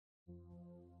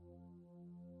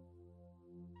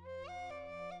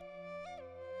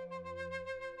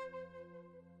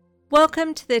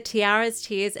Welcome to the Tiaras,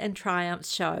 Tears and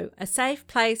Triumphs show, a safe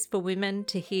place for women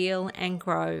to heal and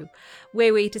grow,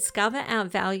 where we discover our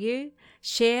value,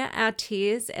 share our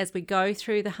tears as we go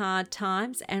through the hard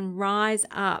times, and rise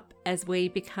up as we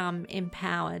become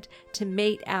empowered to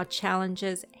meet our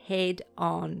challenges head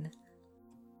on.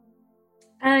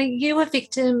 Are you a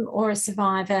victim or a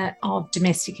survivor of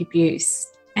domestic abuse?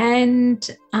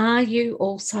 And are you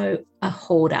also a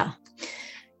hoarder?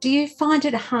 Do you find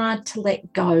it hard to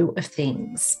let go of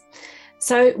things?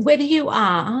 So whether you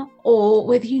are or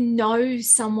whether you know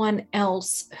someone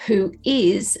else who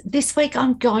is, this week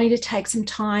I'm going to take some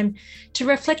time to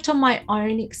reflect on my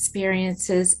own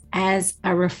experiences as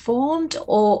a reformed,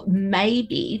 or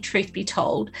maybe, truth be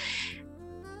told,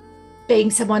 being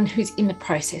someone who's in the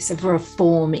process of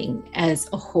reforming as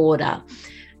a hoarder.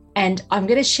 And I'm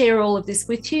going to share all of this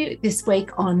with you this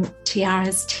week on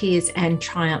Tiaras, Tears and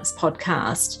Triumphs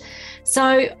podcast.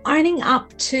 So owning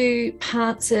up to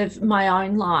parts of my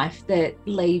own life that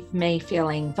leave me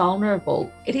feeling vulnerable,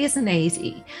 it isn't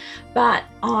easy, but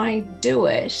I do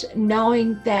it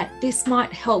knowing that this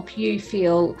might help you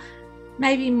feel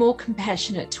maybe more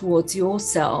compassionate towards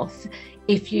yourself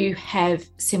if you have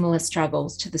similar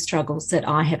struggles to the struggles that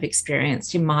I have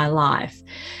experienced in my life.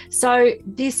 So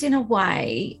this, in a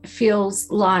way, feels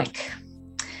like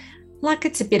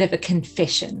it's a bit of a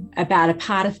confession about a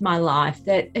part of my life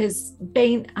that has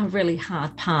been a really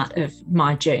hard part of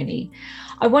my journey.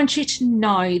 I want you to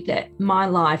know that my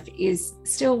life is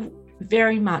still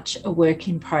very much a work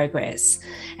in progress,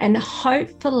 and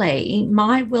hopefully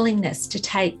my willingness to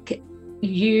take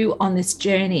you on this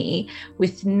journey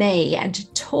with me and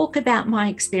to talk about my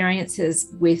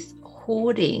experiences with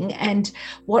hoarding and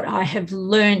what I have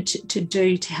learned to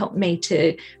do to help me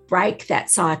to break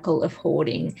that cycle of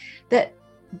hoarding,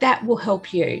 that will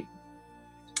help you.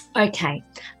 Okay,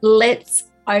 let's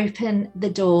open the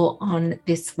door on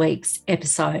this week's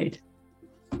episode.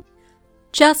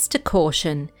 Just a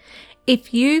caution,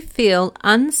 if you feel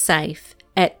unsafe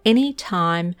at any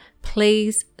time,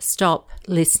 please stop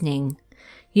listening.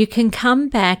 You can come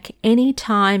back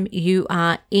anytime you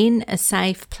are in a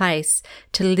safe place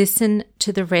to listen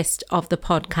to the rest of the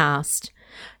podcast.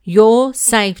 Your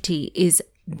safety is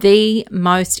the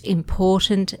most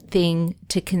important thing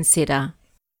to consider.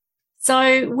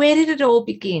 So, where did it all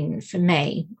begin for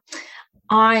me?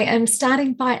 I am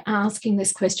starting by asking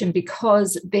this question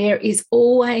because there is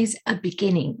always a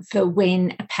beginning for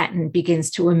when a pattern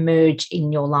begins to emerge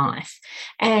in your life.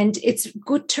 And it's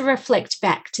good to reflect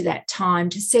back to that time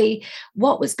to see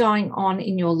what was going on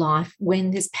in your life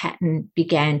when this pattern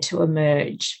began to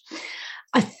emerge.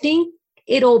 I think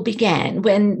it all began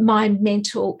when my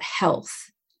mental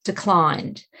health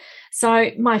declined.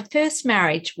 So my first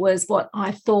marriage was what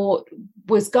I thought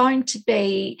was going to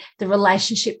be the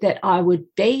relationship that I would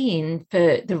be in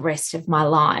for the rest of my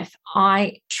life.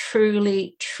 I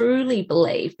truly, truly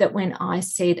believe that when I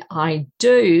said I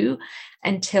do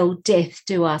until death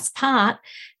do us part,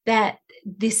 that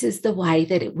this is the way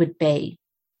that it would be.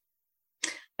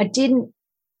 I didn't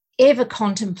ever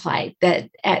contemplate that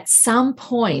at some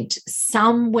point,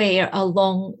 somewhere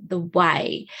along the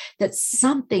way, that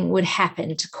something would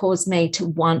happen to cause me to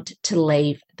want to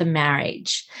leave the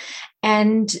marriage.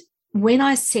 And when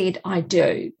I said I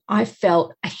do, I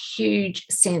felt a huge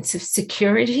sense of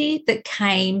security that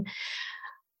came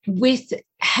with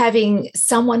having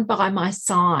someone by my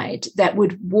side that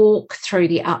would walk through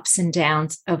the ups and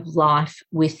downs of life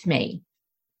with me.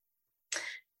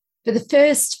 For the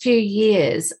first few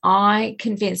years, I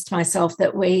convinced myself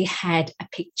that we had a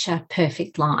picture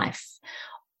perfect life,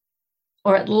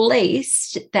 or at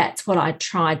least that's what I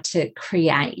tried to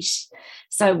create.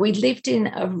 So we lived in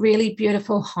a really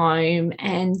beautiful home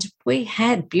and we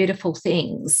had beautiful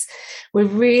things. We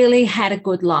really had a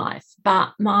good life,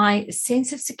 but my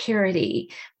sense of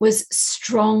security was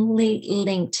strongly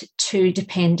linked to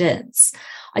dependence.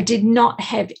 I did not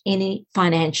have any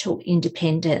financial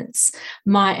independence.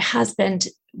 My husband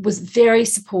was very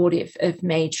supportive of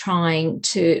me trying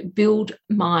to build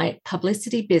my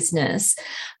publicity business.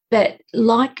 But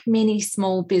like many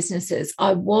small businesses,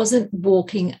 I wasn't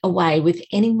walking away with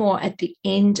any more at the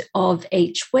end of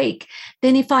each week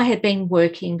than if I had been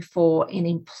working for an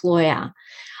employer.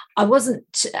 I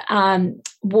wasn't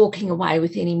walking away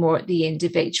with any more at the end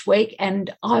of each week,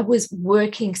 and I was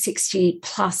working 60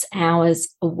 plus hours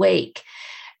a week,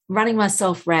 running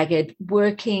myself ragged,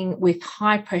 working with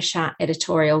high pressure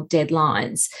editorial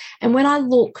deadlines. And when I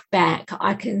look back,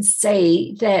 I can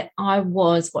see that I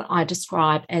was what I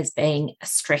describe as being a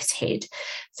stress head.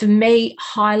 For me,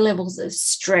 high levels of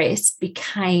stress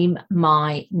became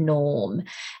my norm.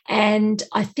 And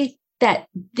I think that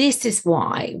this is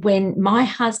why when my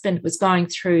husband was going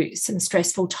through some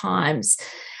stressful times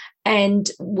and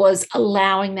was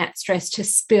allowing that stress to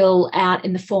spill out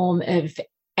in the form of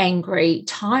angry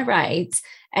tirades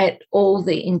at all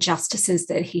the injustices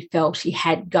that he felt he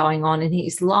had going on in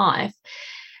his life,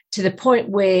 to the point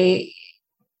where,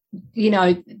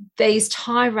 these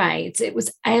tirades, it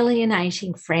was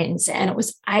alienating friends and it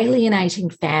was alienating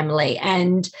family.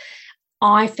 And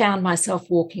I found myself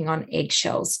walking on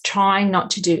eggshells, trying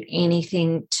not to do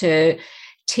anything to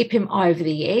tip him over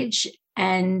the edge.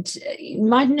 And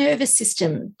my nervous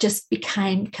system just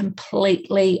became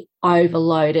completely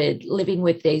overloaded, living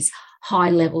with these high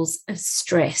levels of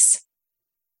stress.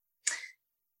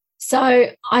 So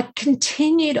I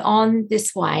continued on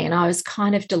this way, and I was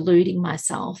kind of deluding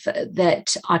myself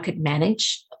that I could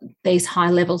manage these high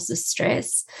levels of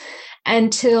stress,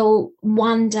 until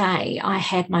one day I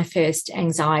had my first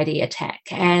anxiety attack,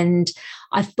 and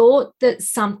I thought that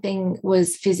something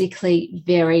was physically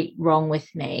very wrong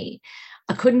with me.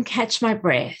 I couldn't catch my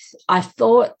breath. I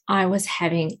thought I was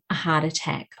having a heart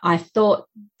attack. I thought,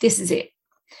 this is it.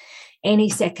 Any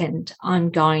second, I'm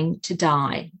going to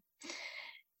die.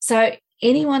 So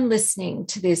anyone listening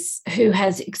to this who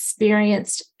has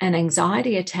experienced an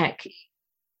anxiety attack,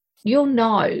 you'll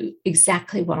know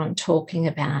exactly what I'm talking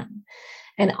about.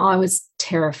 And I was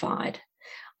terrified.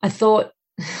 I thought,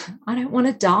 I don't want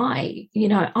to die.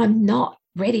 I'm not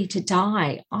ready to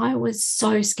die. I was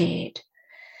so scared.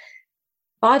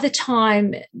 By the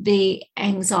time the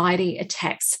anxiety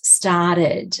attacks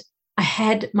started, I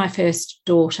had my first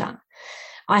daughter.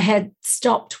 I had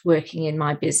stopped working in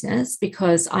my business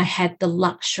because I had the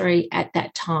luxury at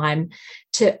that time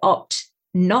to opt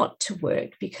not to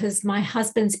work, because my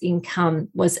husband's income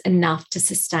was enough to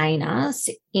sustain us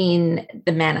in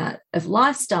the manner of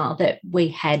lifestyle that we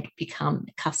had become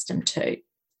accustomed to.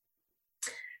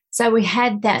 So we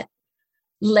had that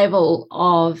level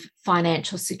of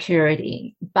financial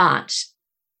security, but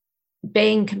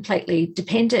being completely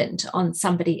dependent on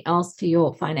somebody else for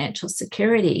your financial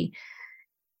security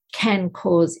can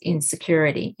cause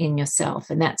insecurity in yourself.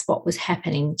 And that's what was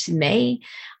happening to me,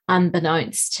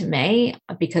 unbeknownst to me,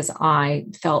 because I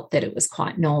felt that it was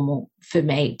quite normal for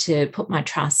me to put my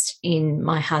trust in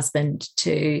my husband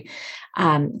to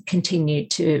continue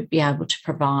to be able to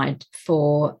provide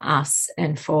for us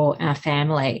and for our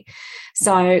family.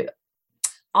 So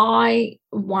I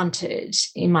wanted,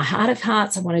 in my heart of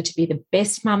hearts, I wanted to be the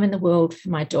best mum in the world for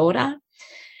my daughter.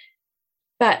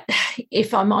 But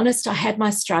if I'm honest, I had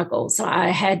my struggles. I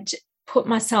had put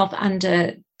myself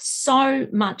under so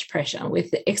much pressure with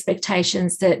the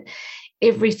expectations that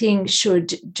everything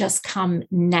should just come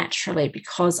naturally,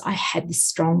 because I had this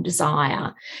strong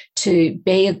desire to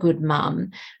be a good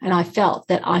mum, and I felt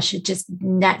that I should just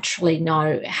naturally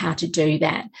know how to do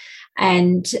that.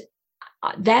 And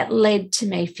that led to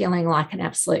me feeling like an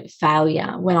absolute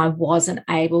failure when I wasn't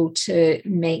able to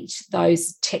meet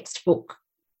those textbook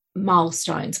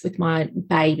milestones with my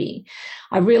baby.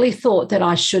 I really thought that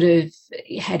I should have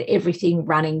had everything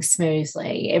running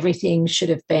smoothly. Everything should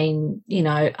have been,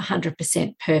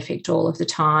 100% perfect all of the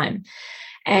time.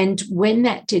 And when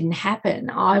that didn't happen,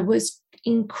 I was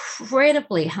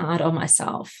incredibly hard on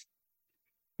myself.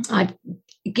 I'd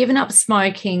given up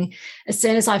smoking as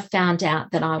soon as I found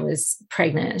out that I was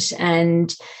pregnant.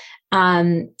 And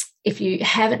if you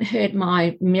haven't heard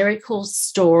my miracle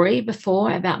story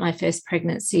before about my first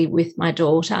pregnancy with my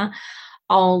daughter,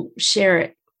 I'll share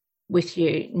it with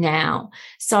you now.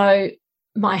 So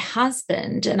my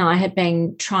husband and I had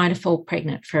been trying to fall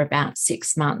pregnant for about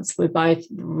 6 months. We both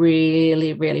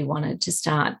really, really wanted to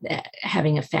start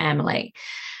having a family.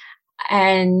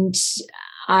 And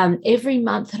every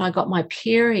month that I got my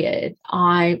period,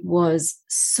 I was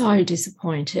so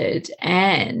disappointed.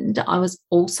 And I was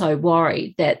also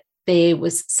worried that there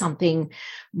was something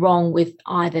wrong with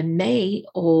either me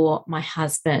or my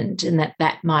husband, and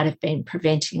that might have been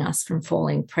preventing us from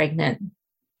falling pregnant.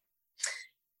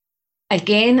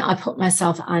 Again, I put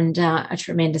myself under a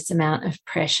tremendous amount of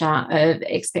pressure, of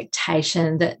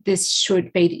expectation that this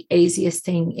should be the easiest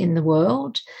thing in the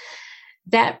world.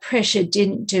 That pressure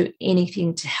didn't do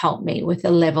anything to help me with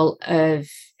the level of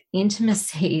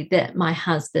intimacy that my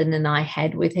husband and I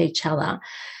had with each other.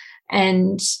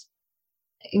 And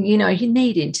you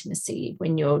need intimacy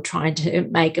when you're trying to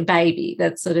make a baby.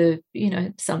 That's sort of,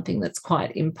 something that's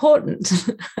quite important.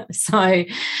 So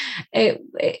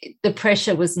the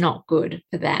pressure was not good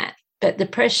for that. But the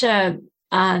pressure,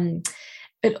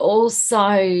 but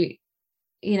also,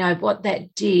 what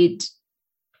that did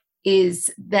is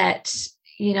that,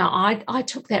 I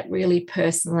took that really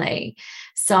personally.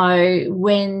 So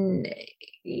when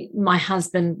my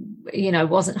husband,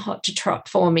 wasn't hot to trot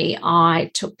for me,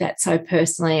 I took that so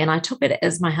personally, and I took it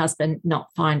as my husband not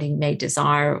finding me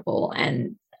desirable,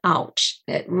 and ouch,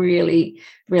 it really,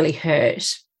 really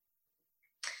hurt.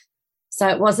 So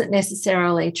it wasn't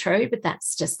necessarily true, but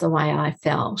that's just the way I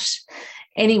felt.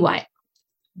 Anyway,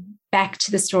 back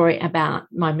to the story about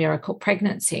my miracle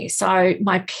pregnancy. So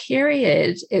my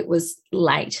period, it was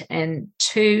late, and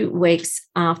 2 weeks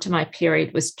after my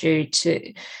period was due,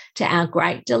 to our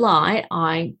great delight,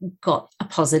 I got a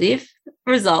positive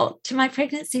result to my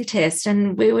pregnancy test,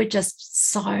 and we were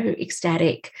just so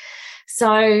ecstatic.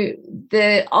 So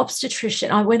the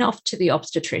obstetrician, I went off to the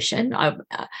obstetrician. I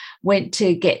went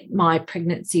to get my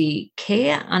pregnancy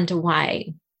care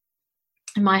underway.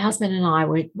 And my husband and I,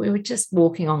 we were just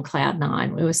walking on cloud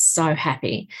nine. We were so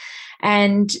happy.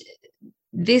 And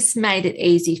this made it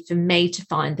easy for me to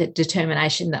find the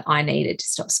determination that I needed to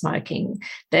stop smoking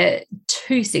the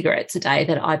 2 cigarettes a day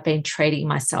that I'd been treating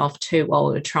myself to while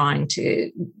we were trying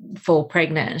to fall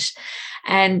pregnant.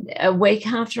 And a week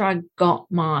after I got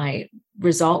my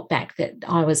result back that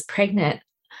I was pregnant,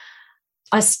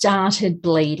 I started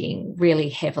bleeding really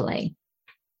heavily.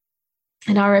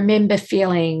 And I remember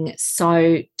feeling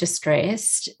so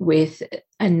distressed with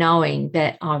a knowing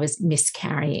that I was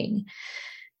miscarrying.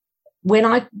 When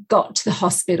I got to the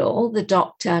hospital, the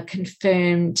doctor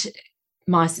confirmed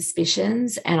my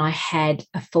suspicions, and I had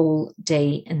a full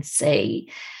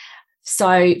D&C.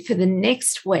 So for the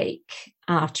next week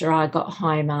after I got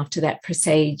home after that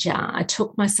procedure, I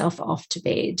took myself off to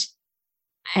bed,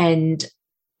 and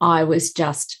I was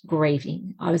just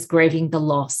grieving. I was grieving the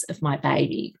loss of my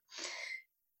baby.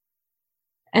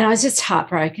 And I was just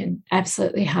heartbroken,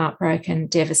 absolutely heartbroken,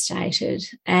 devastated.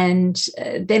 And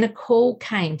then a call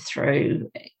came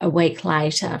through a week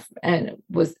later, and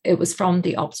it was from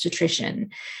the obstetrician.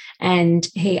 And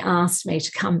he asked me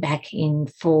to come back in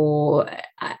for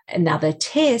another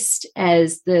test,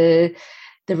 as the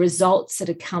results that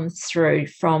had come through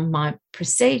from my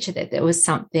procedure, that there was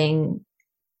something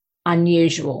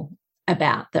unusual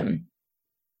about them.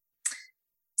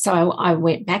 So I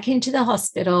went back into the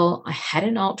hospital, I had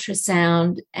an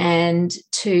ultrasound, and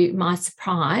to my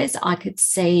surprise, I could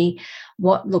see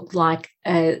what looked like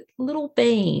a little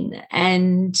bean.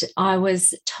 And I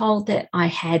was told that I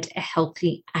had a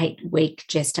healthy 8-week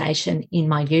gestation in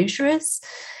my uterus.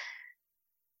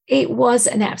 It was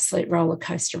an absolute roller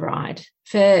coaster ride.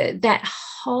 For that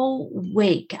whole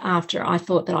week after I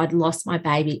thought that I'd lost my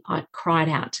baby, I cried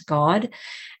out to God.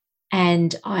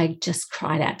 And I just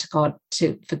cried out to God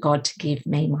for God to give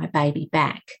me my baby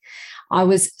back. I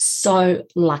was so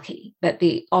lucky that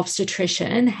the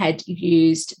obstetrician had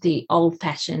used the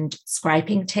old-fashioned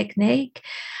scraping technique,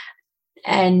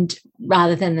 and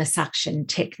rather than the suction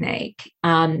technique,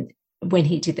 when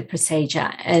he did the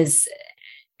procedure.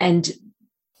 And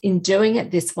in doing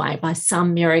it this way, by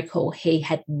some miracle, he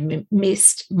had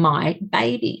missed my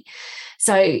baby.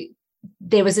 So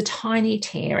there was a tiny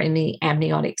tear in the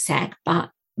amniotic sac, but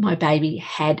my baby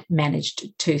had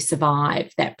managed to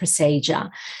survive that procedure.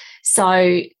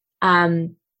 So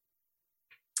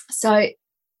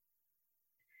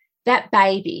that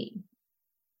baby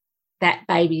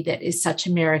that is such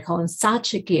a miracle and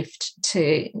such a gift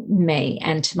to me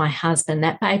and to my husband,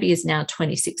 that baby is now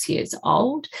 26 years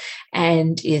old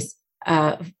and is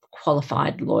a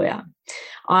qualified lawyer.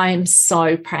 I'm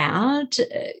so proud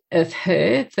of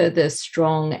her for the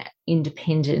strong,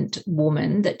 independent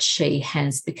woman that she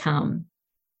has become.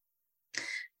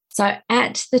 So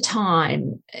at the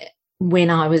time when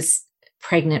I was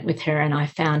pregnant with her and I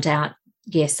found out,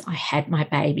 yes, I had my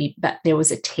baby, but there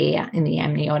was a tear in the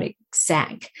amniotic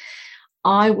sac,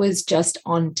 I was just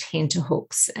on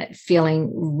tenterhooks,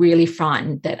 feeling really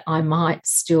frightened that I might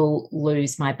still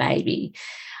lose my baby.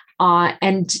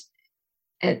 And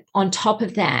on top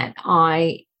of that,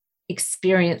 I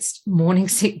experienced morning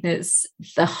sickness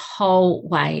the whole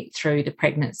way through the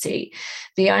pregnancy.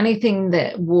 The only thing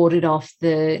that warded off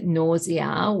the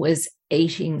nausea was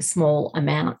eating small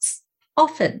amounts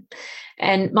often.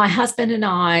 And my husband and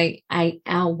I ate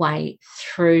our way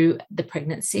through the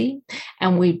pregnancy,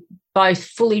 and we both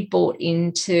fully bought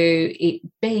into it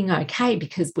being okay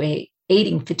because we're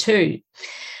eating for 2.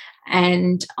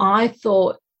 And I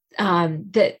thought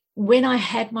that when I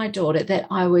had my daughter that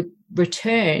I would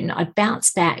return, I'd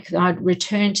bounce back, I'd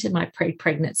return to my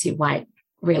pre-pregnancy weight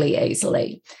really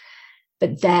easily.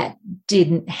 But that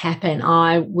didn't happen.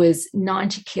 I was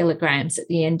 90 kilograms at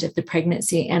the end of the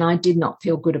pregnancy, and I did not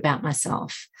feel good about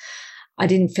myself. I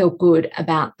didn't feel good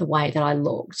about the way that I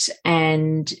looked,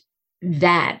 and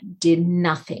that did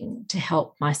nothing to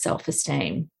help my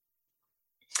self-esteem.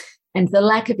 And the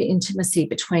lack of intimacy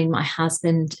between my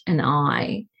husband and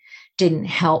I didn't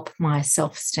help my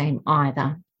self-esteem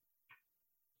either.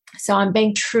 So I'm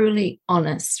being truly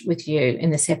honest with you in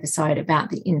this episode about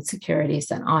the insecurities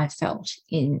that I felt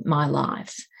in my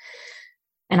life.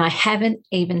 And I haven't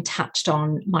even touched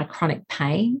on my chronic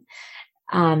pain.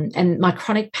 And my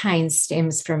chronic pain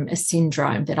stems from a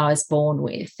syndrome that I was born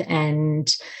with, and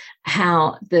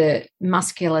how the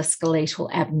musculoskeletal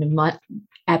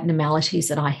abnormalities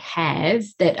that I have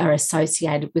that are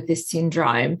associated with this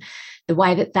syndrome, the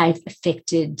way that they've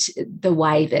affected the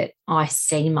way that I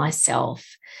see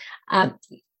myself.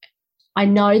 I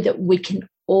know that we can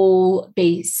all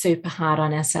be super hard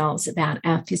on ourselves about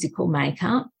our physical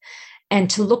makeup. And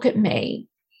to look at me,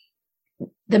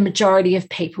 the majority of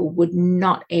people would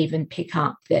not even pick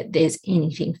up that there's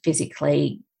anything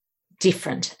physically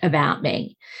different about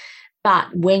me.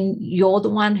 But when you're the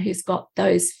one who's got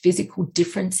those physical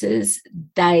differences,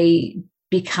 they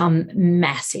become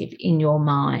massive in your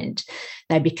mind.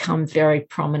 They become very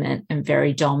prominent and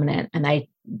very dominant, and they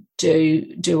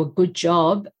do a good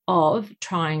job of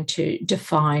trying to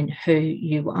define who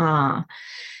you are.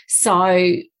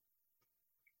 So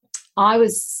I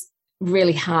was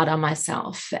really hard on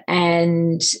myself,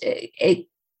 and it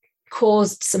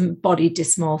caused some body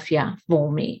dysmorphia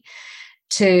for me.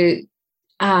 To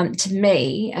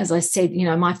me, as I said,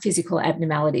 my physical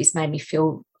abnormalities made me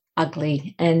feel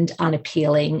ugly and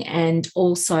unappealing, and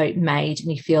also made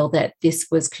me feel that this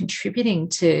was contributing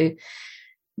to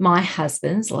my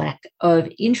husband's lack of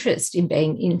interest in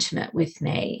being intimate with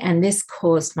me. And this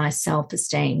caused my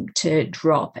self-esteem to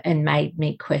drop and made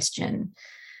me question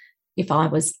if I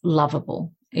was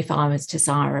lovable, if I was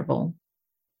desirable.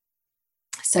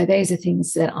 So these are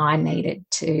things that I needed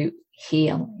to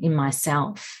heal in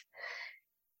myself,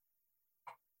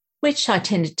 which I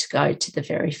tended to go to the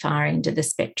very far end of the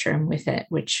spectrum with it,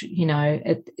 which,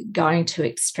 going to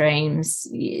extremes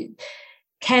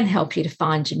can help you to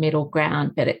find your middle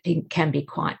ground, but it can be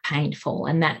quite painful.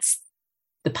 And that's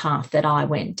the path that I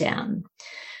went down.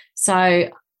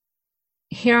 So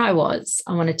here I was.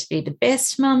 I wanted to be the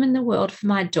best mum in the world for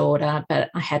my daughter, but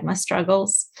I had my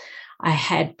struggles. I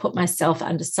had put myself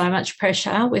under so much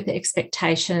pressure with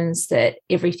expectations that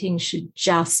everything should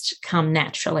just come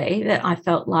naturally, that I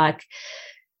felt like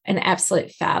an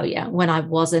absolute failure when I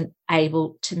wasn't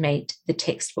able to meet the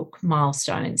textbook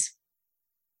milestones.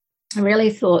 I really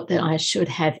thought that I should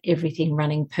have everything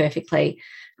running perfectly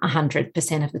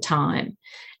 100% of the time.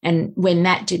 And when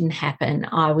that didn't happen,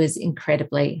 I was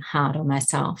incredibly hard on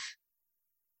myself.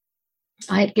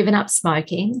 I had given up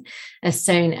smoking as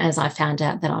soon as I found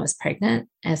out that I was pregnant,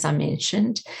 as I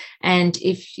mentioned. And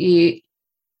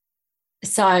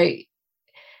so I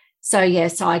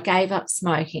gave up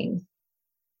smoking,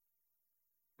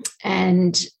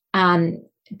 and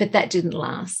but that didn't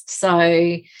last.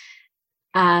 So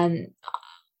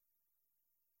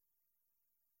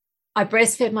I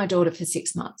breastfed my daughter for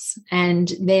 6 months.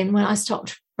 And then when I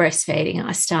stopped breastfeeding,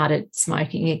 I started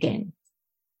smoking again.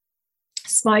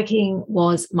 Smoking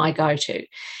was my go-to.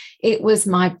 It was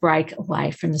my break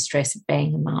away from the stress of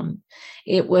being a mum.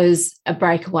 It was a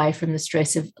break away from the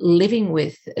stress of living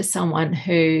with someone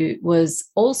who was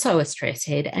also a stress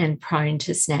head and prone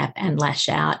to snap and lash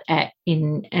out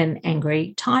in an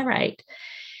angry tirade.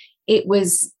 It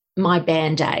was my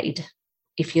Band-Aid,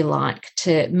 if you like,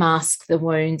 to mask the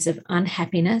wounds of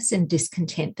unhappiness and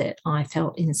discontent that I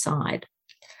felt inside.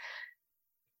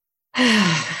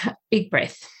 Big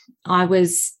breath. I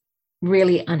was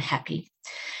really unhappy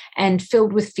and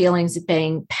filled with feelings of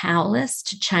being powerless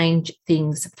to change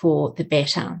things for the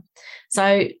better.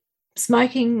 So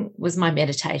smoking was my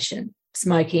meditation.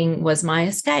 Smoking was my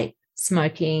escape.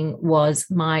 Smoking was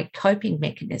my coping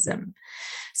mechanism.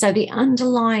 So the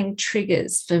underlying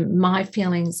triggers for my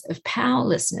feelings of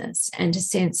powerlessness and a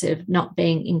sense of not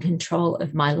being in control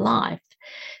of my life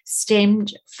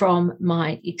stemmed from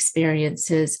my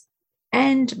experiences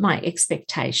and my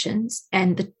expectations,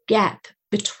 and the gap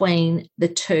between the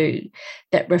two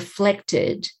that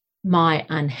reflected my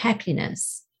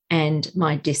unhappiness and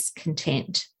my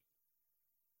discontent.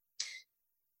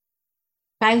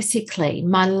 Basically,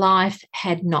 my life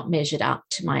had not measured up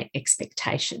to my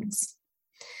expectations.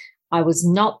 I was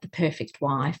not the perfect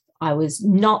wife. I was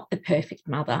not the perfect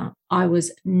mother. I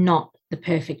was not the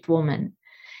perfect woman.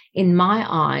 In my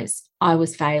eyes, I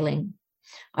was failing.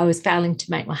 I was failing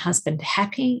to make my husband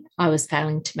happy. I was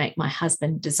failing to make my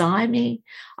husband desire me.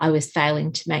 I was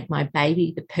failing to make my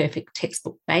baby the perfect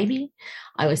textbook baby.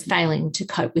 I was failing to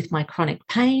cope with my chronic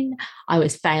pain. I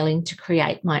was failing to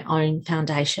create my own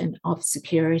foundation of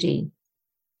security.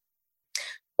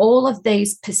 all of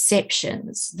these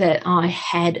perceptions that I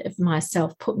had of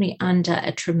myself put me under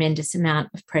a tremendous amount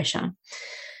of pressure.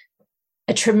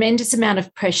 A tremendous amount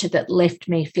of pressure that left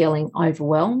me feeling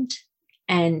overwhelmed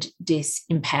and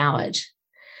disempowered.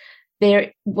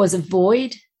 There was a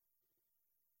void,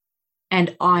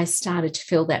 and I started to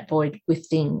fill that void with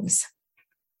things.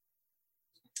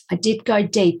 I did go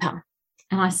deeper,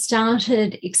 and I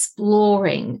started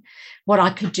exploring what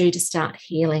I could do to start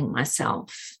healing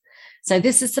myself. So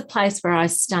this is the place where I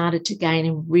started to gain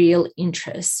a real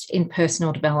interest in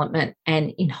personal development and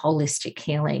in holistic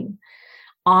healing.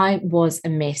 I was a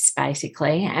mess,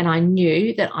 basically, and I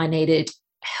knew that I needed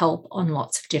help on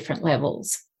lots of different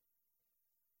levels.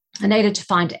 I needed to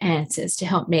find answers to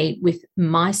help me with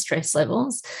my stress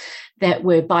levels that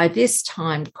were by this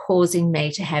time causing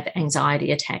me to have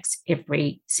anxiety attacks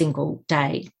every single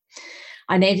day.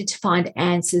 I needed to find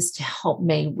answers to help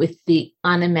me with the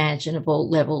unimaginable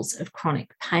levels of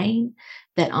chronic pain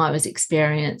that I was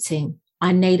experiencing.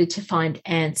 I needed to find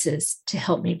answers to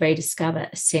help me rediscover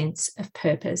a sense of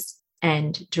purpose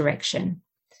and direction.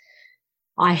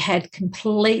 I had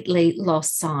completely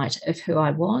lost sight of who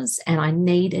I was, and I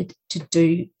needed to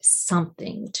do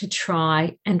something to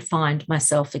try and find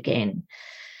myself again.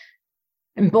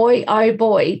 And boy, oh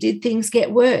boy, did things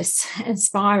get worse and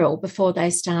spiral before they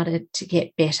started to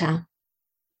get better.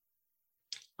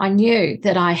 I knew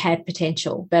that I had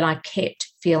potential, but I kept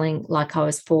feeling like I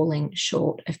was falling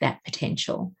short of that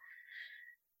potential.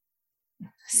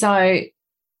 So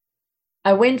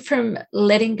I went from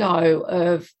letting go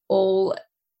of all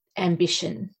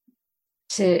ambition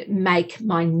to make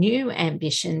my new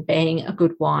ambition being a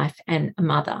good wife and a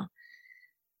mother.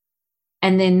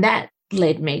 And then that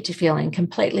led me to feeling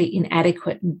completely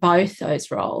inadequate in both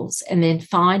those roles, and then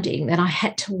finding that I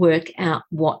had to work out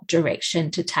what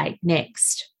direction to take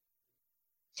next.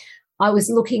 I was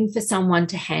looking for someone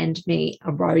to hand me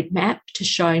a roadmap to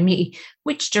show me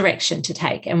which direction to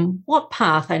take and what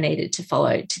path I needed to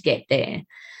follow to get there.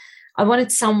 I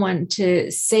wanted someone to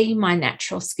see my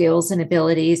natural skills and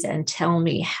abilities and tell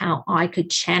me how I could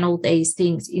channel these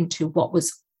things into what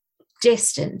was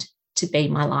destined to be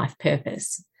my life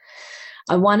purpose.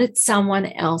 I wanted someone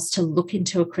else to look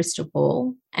into a crystal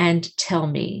ball and tell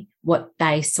me what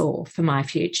they saw for my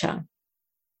future.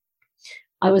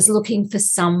 I was looking for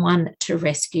someone to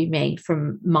rescue me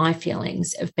from my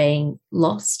feelings of being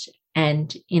lost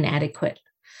and inadequate.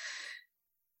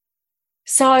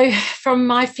 So, from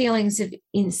my feelings of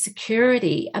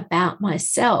insecurity about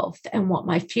myself and what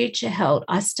my future held,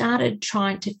 I started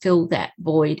trying to fill that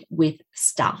void with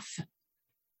stuff.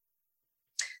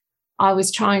 I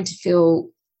was trying to feel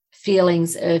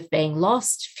feelings of being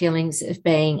lost, feelings of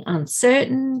being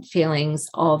uncertain, feelings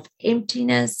of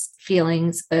emptiness,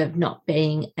 feelings of not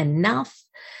being enough,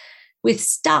 with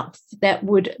stuff that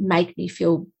would make me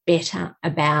feel better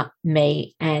about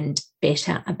me and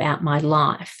better about my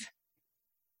life.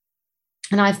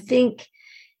 And I think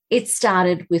it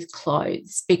started with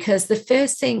clothes, because the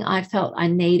first thing I felt I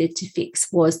needed to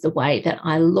fix was the way that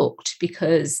I looked,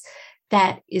 because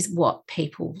that is what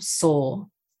people saw.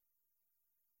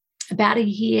 About a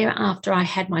year after I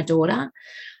had my daughter,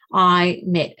 I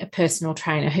met a personal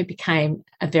trainer who became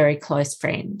a very close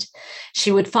friend.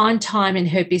 She would find time in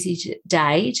her busy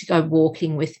day to go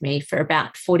walking with me for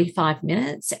about 45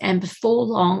 minutes. And before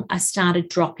long, I started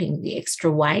dropping the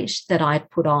extra weight that I'd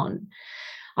put on.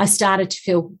 I started to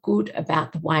feel good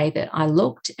about the way that I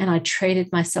looked, and I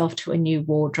treated myself to a new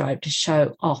wardrobe to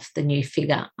show off the new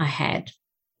figure I had.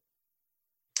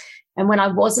 And when I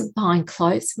wasn't buying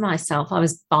clothes for myself, I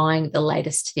was buying the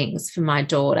latest things for my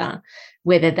daughter,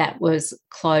 whether that was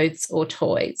clothes or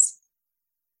toys.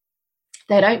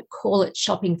 They don't call it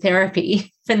shopping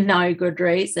therapy for no good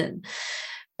reason.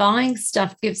 Buying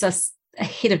stuff gives us a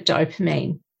hit of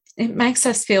dopamine. It makes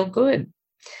us feel good.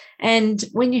 And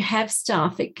when you have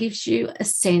stuff, it gives you a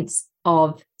sense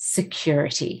of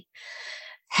security.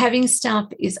 Having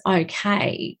stuff is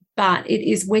okay, but it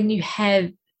is when you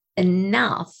have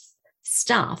enough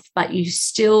stuff, but you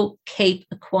still keep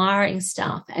acquiring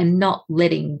stuff and not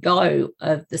letting go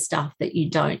of the stuff that you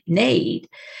don't need,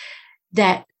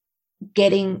 that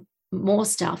getting more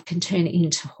stuff can turn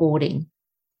into hoarding.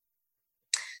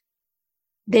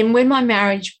 Then when my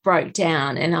marriage broke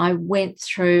down and I went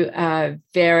through a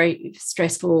very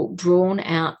stressful,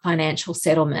 drawn-out financial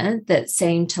settlement that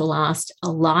seemed to last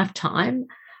a lifetime,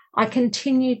 I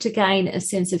continued to gain a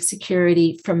sense of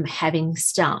security from having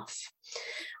stuff.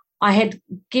 I had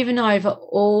given over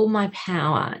all my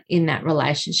power in that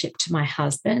relationship to my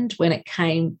husband when it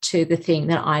came to the thing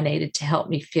that I needed to help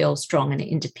me feel strong and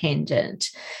independent,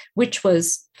 which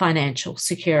was financial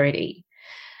security.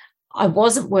 I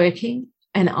wasn't working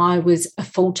and I was a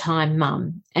full-time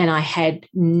mum and I had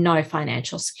no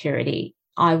financial security.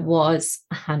 I was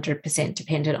 100%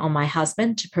 dependent on my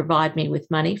husband to provide me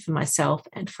with money for myself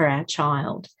and for our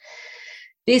child.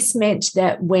 This meant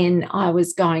that when I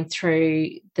was going through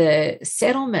the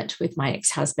settlement with my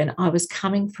ex-husband, I was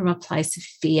coming from a place of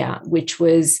fear, which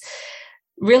was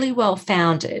really well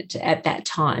founded at that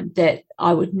time, that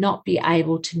I would not be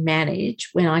able to manage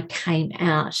when I came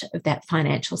out of that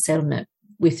financial settlement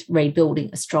with rebuilding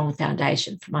a strong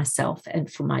foundation for myself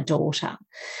and for my daughter.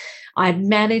 I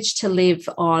managed to live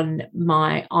on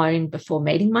my own before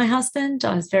meeting my husband.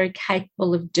 I was very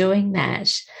capable of doing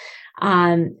that.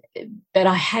 But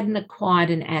I hadn't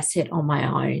acquired an asset on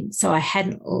my own. So I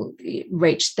hadn't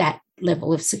reached that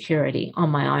level of security on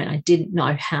my own. I didn't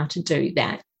know how to do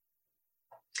that.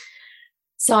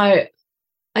 So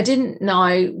I didn't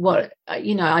know what,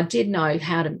 I did know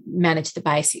how to manage the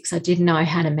basics. I did know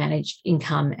how to manage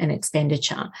income and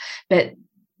expenditure. But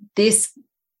this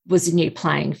was a new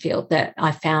playing field that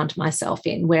I found myself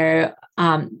in, where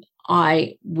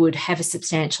I would have a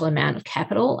substantial amount of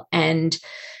capital and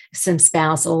some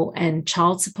spousal and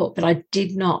child support, but I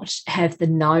did not have the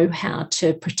know-how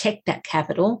to protect that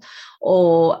capital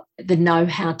or the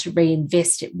know-how to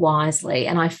reinvest it wisely.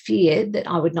 And I feared that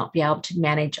I would not be able to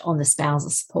manage on the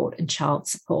spousal support and child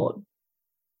support.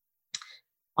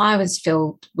 I was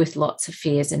filled with lots of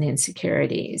fears and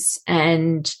insecurities.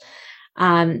 And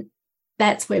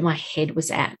that's where my head was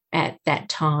at that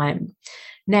time.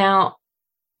 Now,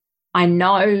 I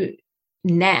know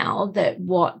now that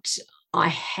what I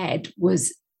had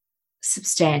was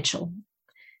substantial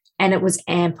and it was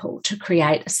ample to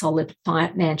create a solid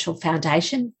financial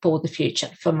foundation for the future,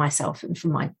 for myself and for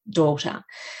my daughter.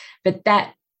 But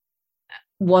that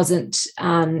wasn't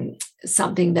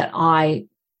something that I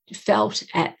felt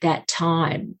at that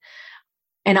time.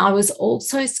 And I was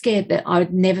also scared that I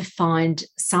would never find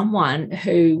someone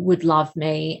who would love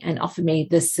me and offer me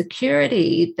the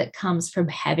security that comes from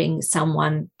having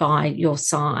someone by your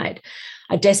side.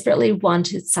 I desperately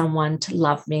wanted someone to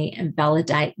love me and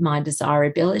validate my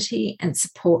desirability and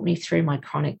support me through my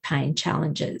chronic pain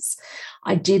challenges.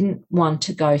 I didn't want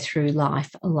to go through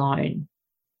life alone.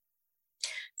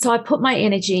 So I put my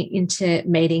energy into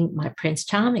meeting my Prince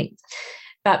Charming.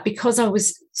 But because I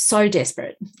was so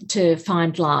desperate to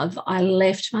find love, I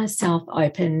left myself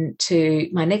open to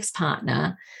my next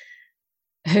partner,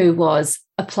 who was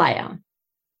a player.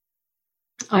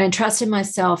 I entrusted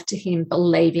myself to him,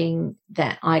 believing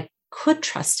that I could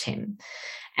trust him.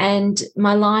 And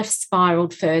my life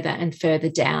spiraled further and further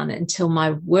down until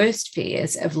my worst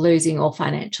fears of losing all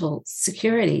financial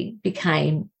security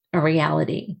became a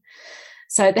reality.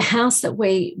 So the house that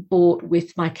we bought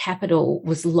with my capital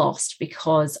was lost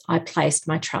because I placed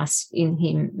my trust in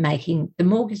him making the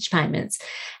mortgage payments.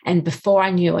 And before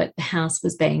I knew it, the house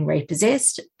was being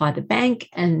repossessed by the bank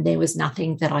and there was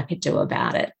nothing that I could do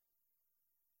about it.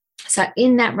 So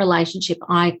in that relationship,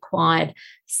 I acquired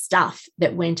stuff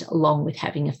that went along with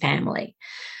having a family.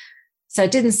 So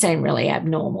it didn't seem really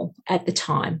abnormal at the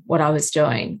time, what I was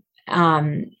doing.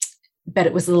 But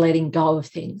it was the letting go of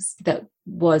things that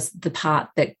was the part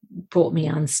that brought me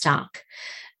unstuck.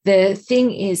 The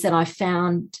thing is that I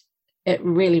found it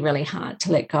really, really hard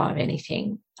to let go of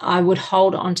anything. I would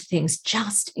hold on to things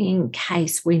just in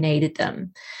case we needed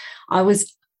them. I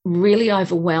was really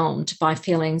overwhelmed by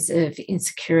feelings of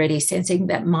insecurity, sensing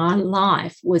that my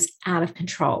life was out of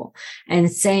control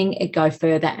and seeing it go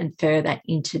further and further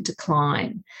into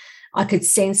decline. I could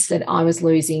sense that I was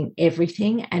losing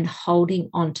everything, and holding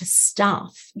on to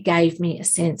stuff gave me a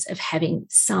sense of having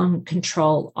some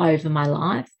control over my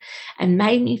life and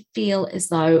made me feel as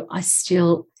though I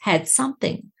still had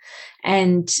something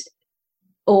and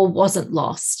or wasn't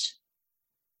lost,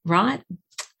 right?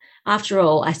 After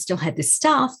all, I still had this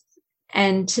stuff,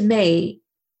 and to me,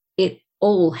 it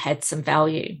all had some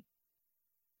value.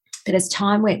 But as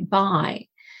time went by,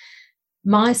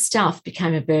 my stuff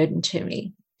became a burden to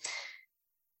me.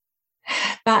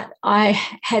 But I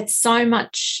had so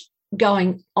much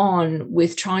going on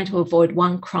with trying to avoid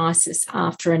one crisis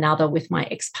after another, with my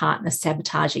ex-partner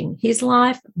sabotaging his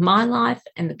life, my life,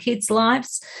 and the kids'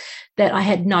 lives, that I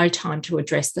had no time to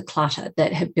address the clutter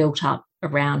that had built up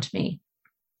around me.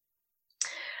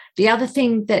 The other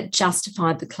thing that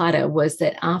justified the clutter was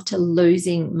that after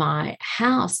losing my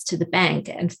house to the bank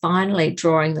and finally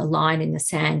drawing the line in the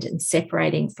sand and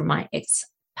separating from my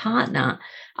ex-partner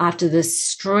after the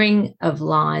string of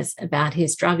lies about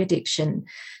his drug addiction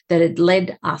that had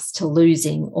led us to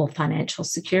losing all financial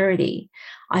security,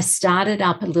 I started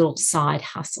up a little side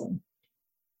hustle.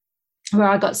 where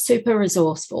I got super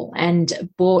resourceful and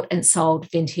bought and sold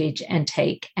vintage,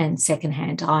 antique, and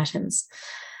secondhand items.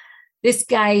 This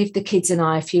gave the kids and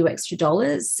I a few extra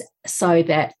dollars so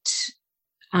that,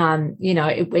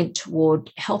 it went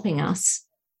toward helping us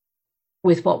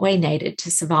with what we needed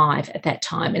to survive at that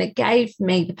time. And it gave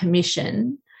me the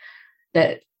permission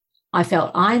that I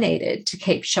felt I needed to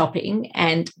keep shopping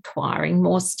and acquiring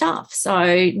more stuff.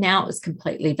 So now it was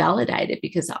completely validated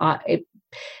because it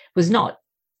was not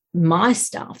my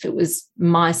stuff. It was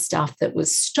my stuff that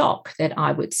was stock that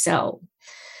I would sell.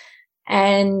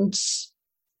 And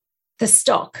the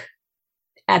stock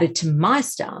added to my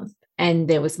stuff, and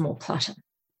there was more clutter.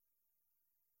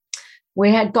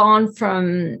 We had gone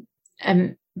from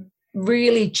a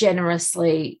really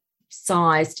generously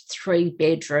sized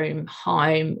 3-bedroom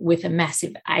home with a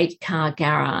massive 8-car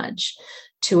garage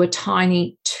to a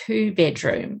tiny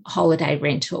 2-bedroom holiday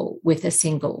rental with a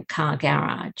single car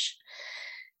garage.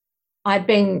 I'd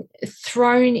been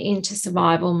thrown into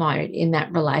survival mode in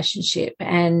that relationship,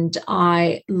 and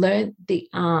I learned the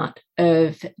art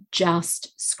of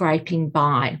just scraping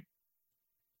by.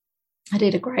 I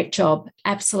did a great job,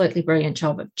 absolutely brilliant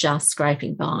job of just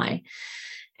scraping by.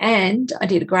 And I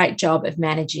did a great job of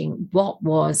managing what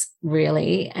was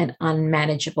really an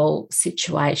unmanageable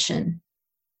situation.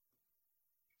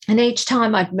 And each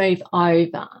time I'd move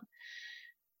over,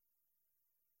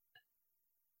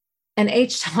 and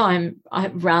each time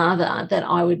that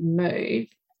I would move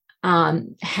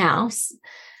house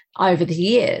over the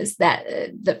years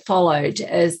that followed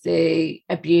as the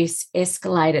abuse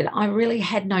escalated, I really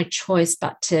had no choice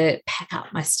but to pack up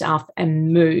my stuff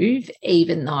and move,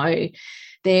 even though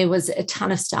there was a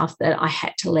ton of stuff that I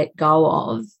had to let go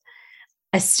of.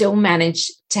 I still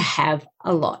managed to have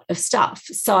a lot of stuff.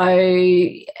 So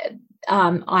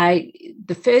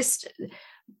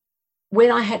when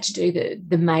I had to do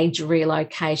the major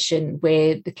relocation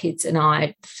where the kids and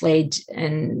I fled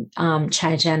and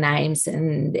changed our names,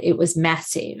 and it was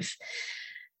massive,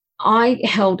 I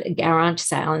held a garage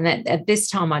sale. And at this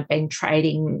time I'd been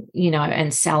trading,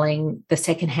 and selling the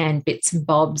secondhand bits and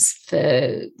bobs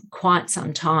for quite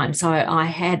some time. So I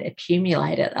had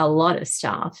accumulated a lot of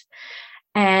stuff.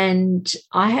 And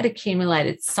I had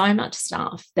accumulated so much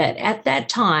stuff that at that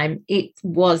time, it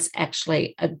was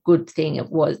actually a good thing. It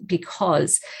was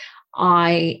because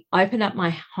I opened up my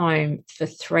home for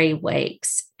 3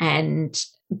 weeks and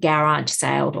garage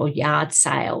saled or yard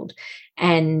saled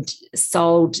and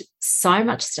sold so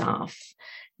much stuff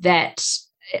that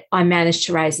I managed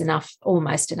to raise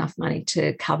almost enough money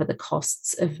to cover the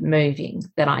costs of moving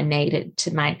that I needed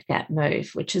to make that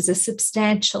move, which is a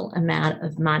substantial amount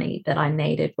of money that I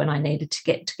needed when I needed to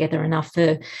get together enough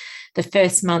for the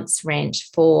first month's rent,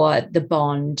 for the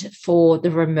bond, for the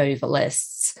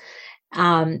removalists.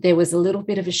 There was a little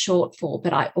bit of a shortfall,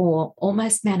 but I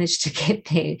almost managed to get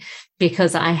there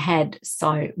because I had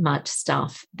so much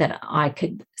stuff that I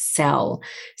could sell.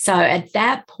 So at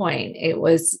that point, it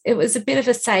was a bit of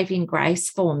a saving grace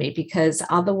for me, because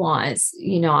otherwise,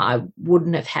 I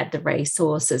wouldn't have had the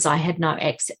resources. I had no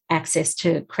access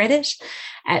to credit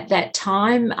at that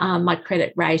time. My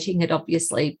credit rating had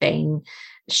obviously been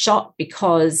shot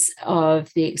because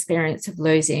of the experience of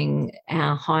losing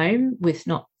our home with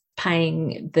not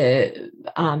being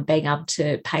able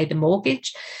to pay the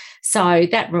mortgage. So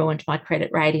that ruined my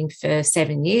credit rating for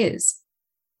 7 years.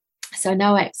 So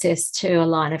no access to a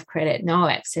line of credit, no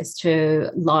access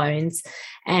to loans.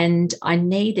 And I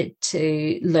needed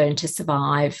to learn to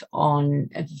survive on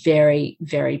a very,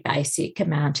 very basic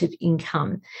amount of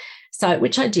income. So,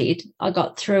 which I did. I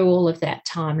got through all of that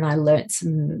time and I learned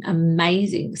some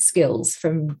amazing skills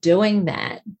from doing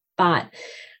that. But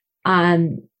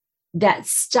that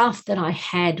stuff that I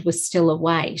had was still a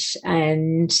weight,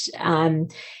 and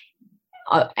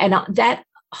that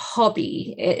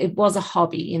hobby, it was a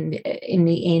hobby in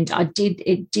the end.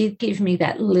 It did give me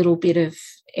that little bit of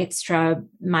extra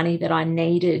money that I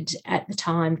needed at the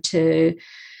time to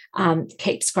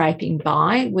keep scraping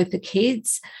by with the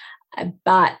kids,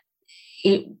 but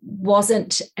it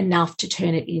wasn't enough to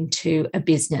turn it into a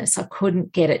business. I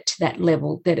couldn't get it to that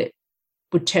level that it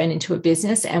would turn into a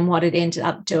business. And what it ended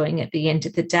up doing at the end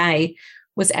of the day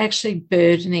was actually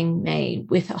burdening me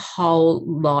with a whole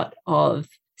lot of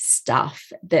stuff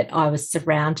that I was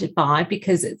surrounded by,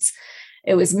 because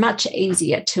it was much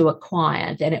easier to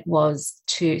acquire than it was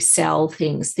to sell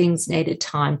things. Things needed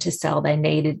time to sell. They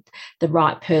needed the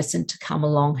right person to come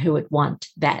along who would want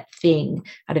that thing.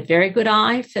 I had a very good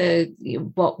eye for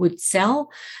what would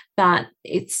sell, but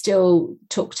it still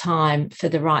took time for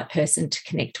the right person to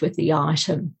connect with the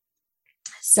item.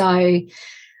 So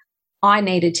I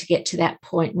needed to get to that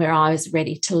point where I was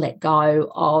ready to let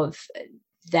go of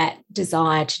that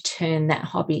desire to turn that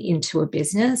hobby into a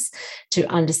business, to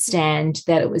understand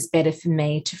that it was better for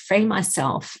me to free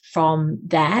myself from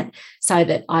that so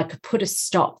that I could put a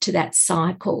stop to that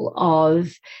cycle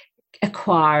of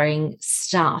acquiring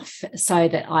stuff, so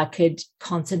that I could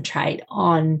concentrate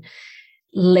on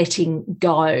letting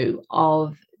go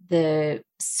of the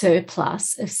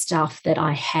surplus of stuff that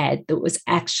I had that was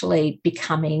actually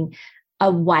becoming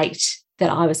a weight that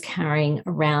I was carrying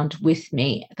around with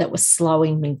me, that was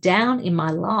slowing me down in my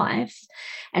life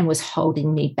and was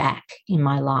holding me back in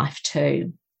my life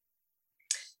too.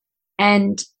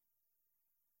 And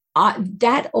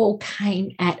that all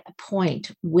came at a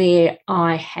point where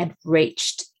I had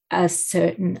reached a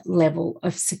certain level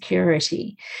of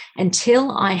security.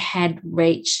 Until I had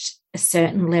reached a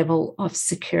certain level of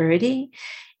security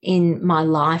in my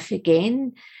life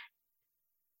again,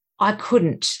 I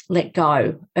couldn't let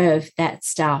go of that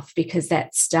stuff, because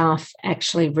that stuff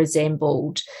actually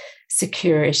resembled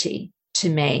security to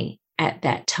me at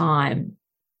that time.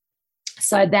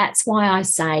 So that's why I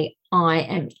say I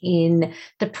am in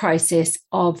the process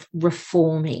of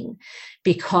reforming,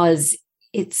 because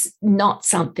it's not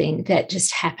something that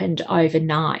just happened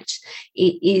overnight.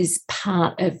 It is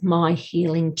part of my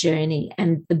healing journey.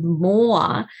 And the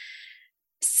more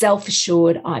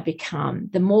self-assured I become,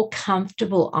 the more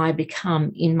comfortable I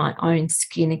become in my own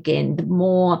skin again, the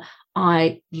more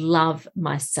I love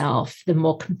myself, the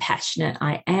more compassionate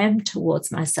I am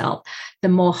towards myself, the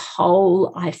more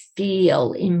whole I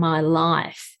feel in my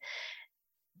life,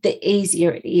 the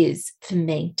easier it is for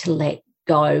me to let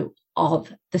go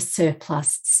of the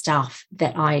surplus stuff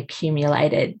that I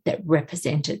accumulated that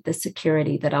represented the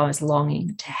security that I was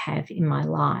longing to have in my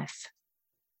life.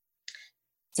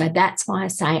 So that's why I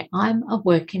say I'm a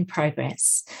work in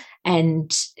progress,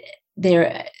 and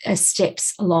there are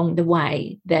steps along the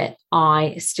way that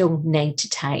I still need to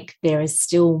take. There is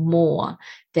still more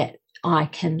that I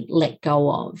can let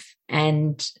go of,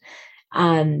 and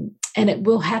it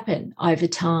will happen over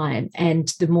time. And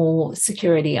the more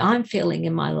security I'm feeling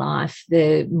in my life,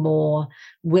 the more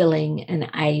willing and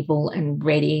able and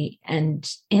ready and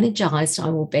energized I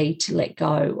will be to let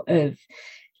go of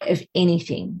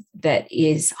anything that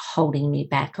is holding me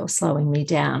back or slowing me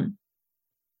down.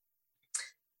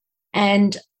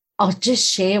 And I'll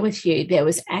just share with you, there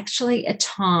was actually a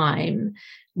time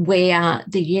where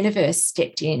the universe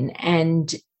stepped in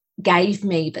and gave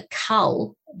me the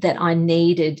cull that I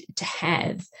needed to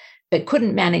have, but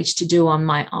couldn't manage to do on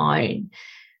my own.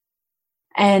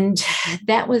 And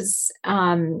that was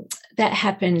that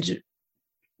happened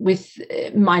with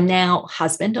my now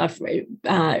husband. I've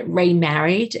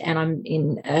remarried, and I'm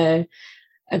in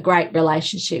a great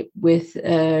relationship with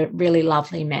a really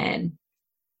lovely man.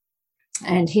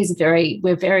 And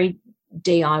we're very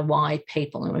DIY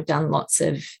people, and we've done lots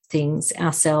of things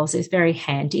ourselves. He's very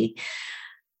handy.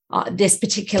 This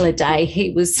particular day,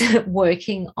 he was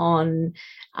working on,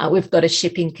 we've got a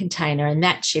shipping container, and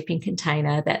that shipping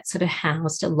container that sort of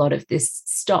housed a lot of this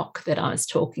stock that I was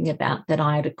talking about that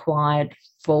I had acquired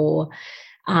for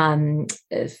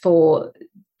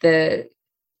the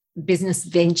business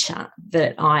venture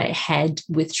that I had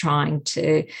with trying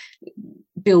to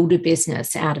build a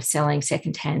business out of selling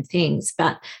secondhand things.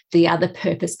 But the other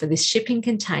purpose for this shipping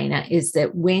container is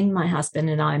that when my husband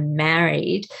and I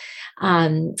married,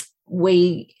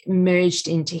 we merged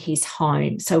into his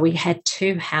home. So we had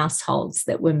two households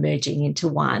that were merging into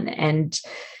one. And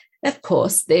of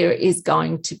course, there is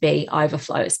going to be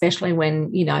overflow, especially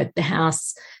when, the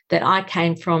house that I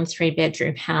came from,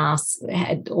 3-bedroom house,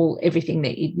 had everything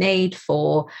that you'd need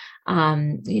for,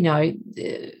 for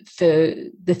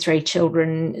the 3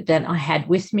 children that I had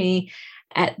with me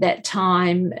at that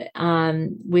time,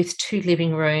 with 2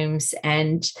 living rooms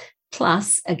and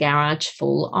plus a garage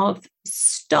full of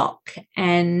stock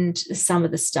and some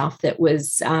of the stuff that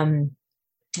was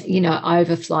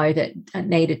overflow that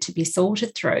needed to be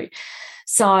sorted through.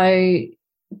 So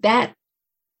that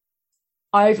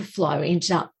overflow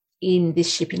ended up in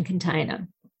this shipping container.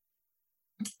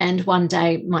 And one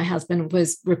day my husband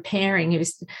was repairing, he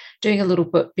was doing a little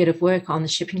bit of work on the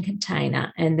shipping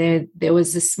container, and there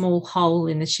was a small hole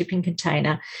in the shipping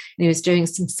container, and he was doing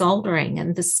some soldering,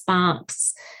 and the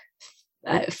sparks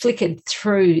flickered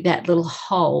through that little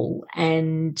hole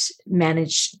and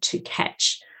managed to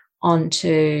catch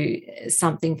onto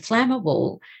something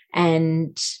flammable,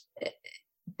 and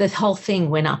the whole thing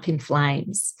went up in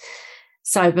flames.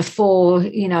 So before,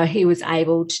 he was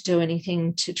able to do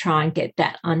anything to try and get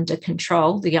that under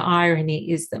control, the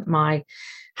irony is that my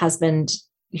husband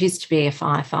used to be a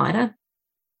firefighter.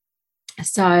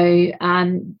 So,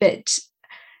 but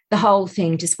the whole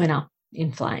thing just went up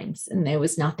in flames, and there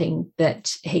was nothing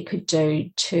that he could do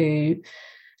to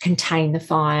contain the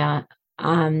fire.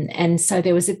 And so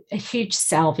there was a huge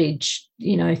salvage,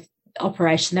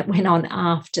 operation that went on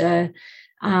after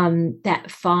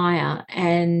that fire.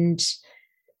 And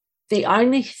the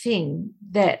only thing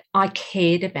that I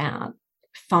cared about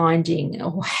finding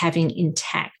or having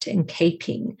intact and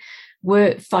keeping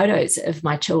were photos of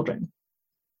my children.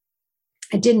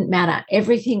 It didn't matter.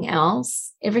 Everything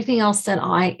else that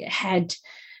I had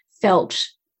felt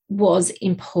was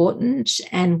important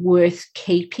and worth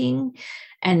keeping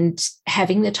and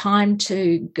having the time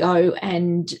to go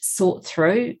and sort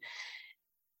through,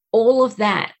 all of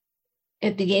that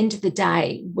at the end of the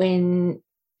day, when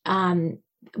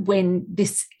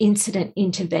this incident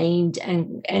intervened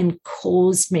and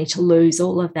caused me to lose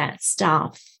all of that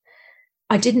stuff,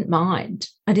 I didn't mind.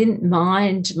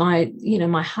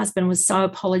 My husband was so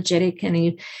apologetic,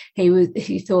 and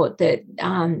he thought that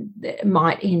it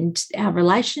might end our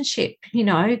relationship.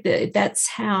 That's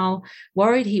how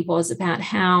worried he was about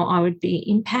how I would be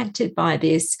impacted by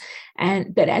this.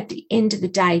 But at the end of the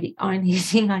day, the only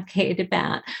thing I cared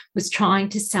about was trying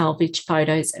to salvage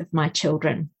photos of my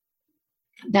children.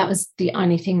 That was the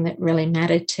only thing that really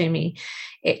mattered to me.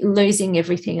 Losing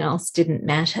everything else didn't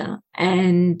matter.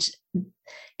 And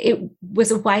it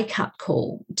was a wake-up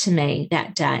call to me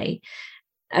that day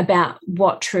about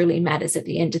what truly matters at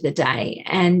the end of the day.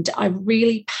 And I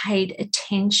really paid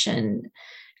attention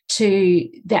to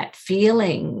that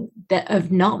feeling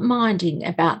of not minding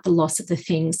about the loss of the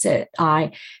things that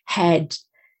I had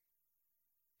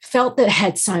felt that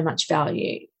had so much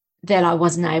value that I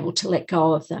wasn't able to let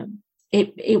go of them.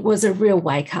 It was a real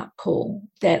wake-up call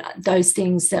that those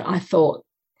things that I thought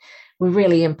were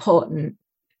really important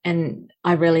and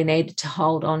I really needed to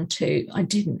hold on to, I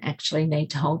didn't actually need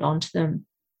to hold on to them.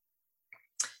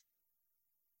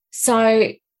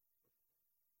 So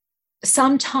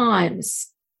sometimes,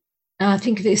 and I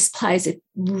think this plays a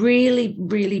really,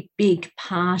 really big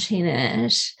part in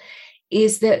it,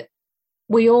 is that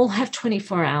we all have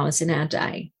 24 hours in our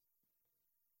day.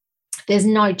 There's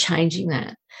no changing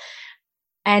that.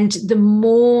 And the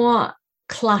more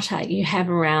clutter you have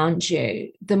around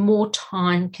you, the more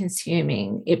time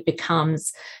consuming it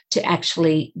becomes to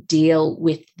actually deal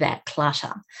with that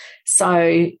clutter.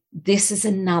 So this is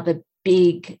another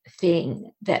big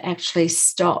thing that actually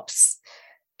stops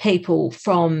people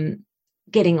from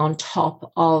getting on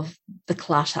top of the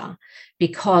clutter,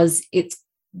 because it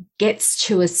gets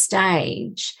to a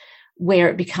stage where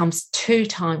it becomes too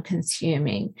time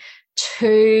consuming,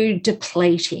 too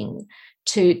depleting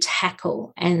to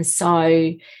tackle. And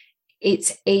so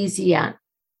it's easier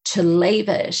to leave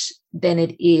it than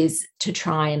it is to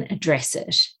try and address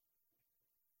it.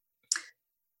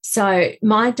 So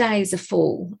my days are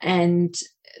full, and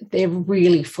they're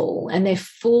really full, and they're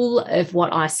full of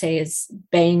what I see as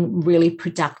being really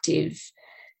productive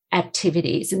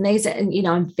activities. And these are,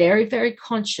 I'm very, very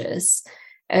conscious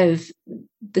of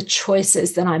the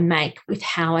choices that I make with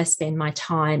how I spend my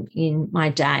time in my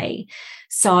day,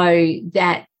 so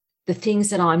that the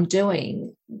things that I'm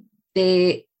doing,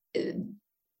 they're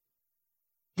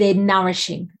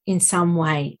nourishing in some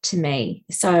way to me.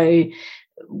 So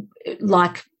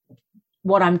like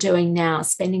what I'm doing now,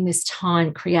 spending this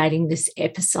time creating this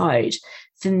episode,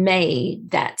 for me,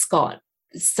 that's got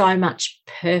so much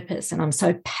purpose, and I'm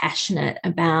so passionate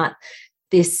about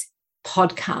this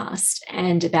podcast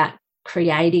and about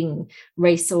creating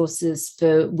resources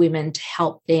for women to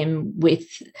help them with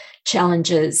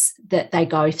challenges that they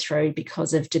go through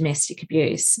because of domestic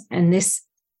abuse. And this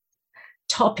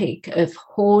topic of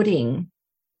hoarding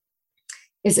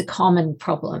is a common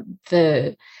problem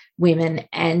for women,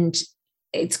 and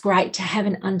it's great to have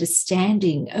an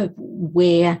understanding of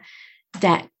where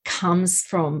that comes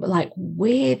from, like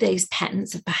where these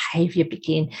patterns of behavior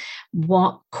begin,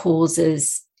 what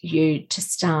causes you to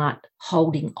start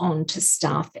holding on to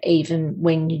stuff even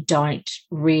when you don't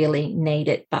really need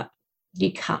it, but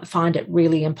you can't find it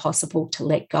really impossible to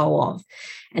let go of.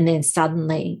 And then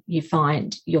suddenly you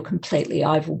find you're completely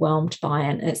overwhelmed by it.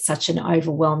 And it's such an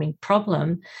overwhelming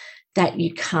problem that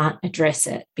you can't address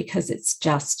it because it's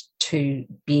just too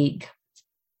big.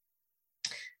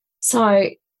 So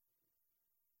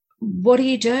what do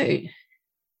you do?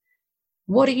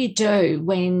 What do you do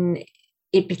when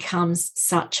it becomes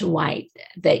such a weight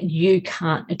that you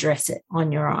can't address it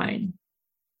on your own?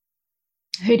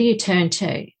 Who do you turn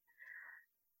to?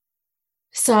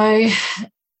 So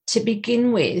to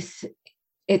begin with,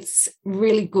 it's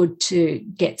really good to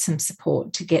get some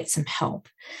support, to get some help.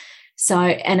 So,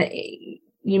 and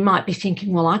you might be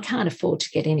thinking, well, I can't afford to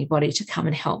get anybody to come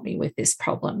and help me with this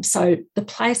problem. So the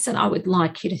place that I would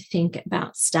like you to think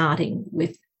about starting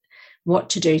with what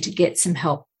to do to get some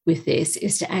help with this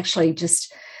is to actually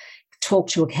just talk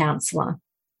to a counsellor,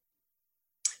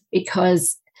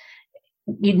 because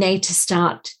you need to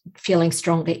start feeling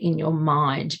stronger in your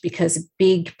mind, because a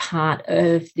big part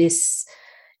of this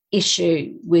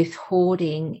issue with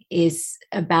hoarding is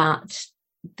about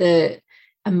the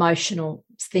emotional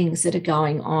things that are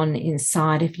going on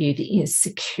inside of you, the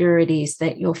insecurities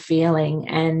that you're feeling,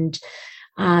 and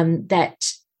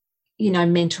that,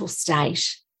 mental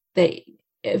state that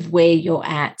of where you're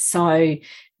at. So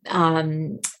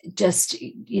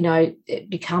it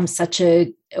becomes such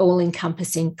a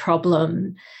all-encompassing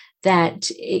problem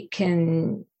that it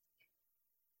can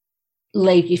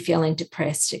leave you feeling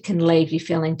depressed. It can leave you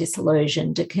feeling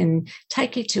disillusioned. It can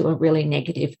take you to a really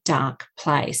negative, dark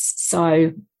place.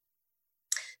 So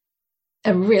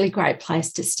a really great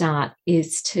place to start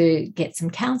is to get some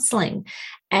counselling.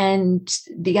 And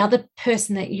the other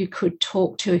person that you could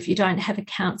talk to if you don't have a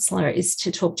counsellor is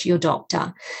to talk to your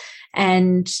doctor.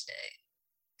 And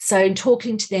so in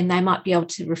talking to them, they might be able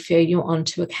to refer you on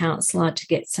to a counsellor to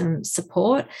get some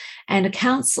support. And a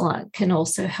counsellor can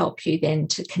also help you then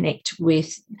to connect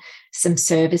with some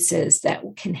services that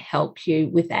can help you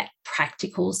with that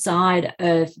practical side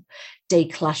of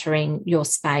decluttering your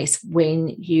space when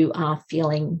you are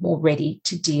feeling more ready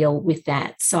to deal with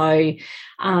that. So,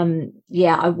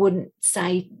 I wouldn't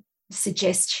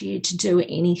suggest to you to do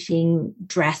anything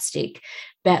drastic,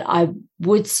 but I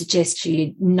would suggest to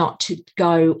you not to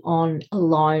go on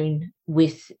alone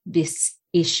with this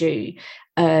issue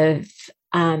of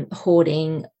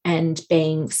hoarding and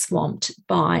being swamped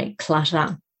by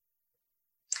clutter.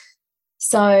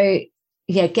 So,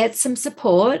 get some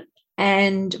support.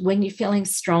 And when you're feeling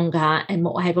stronger and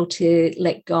more able to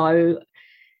let go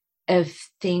of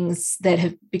things that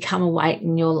have become a weight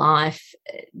in your life,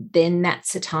 then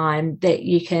that's a time that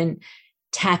you can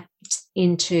tap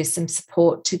into some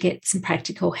support to get some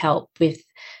practical help with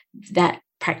that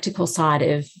practical side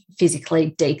of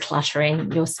physically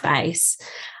decluttering your space.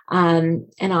 And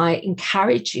I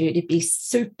encourage you to be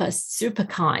super, super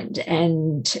kind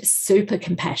and super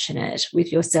compassionate with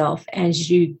yourself as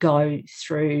you go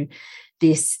through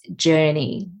this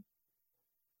journey.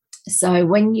 So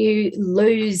when you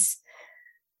lose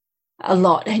a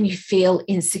lot and you feel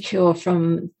insecure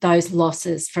from those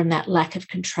losses, from that lack of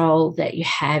control that you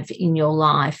have in your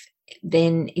life,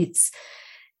 then it's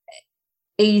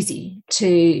easy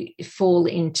to fall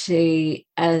into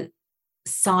a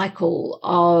cycle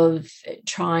of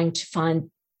trying to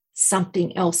find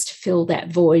something else to fill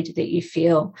that void that you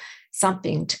feel,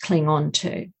 something to cling on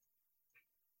to.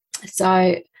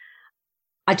 So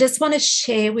I just want to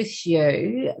share with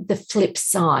you the flip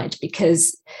side,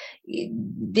 because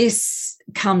this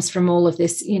comes from all of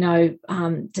this,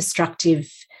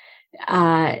 destructive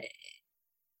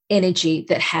energy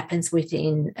that happens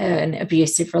within an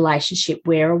abusive relationship,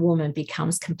 where a woman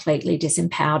becomes completely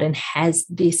disempowered and has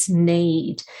this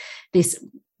need, this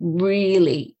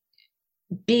really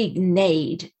big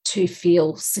need to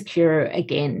feel secure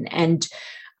again. And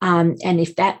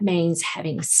if that means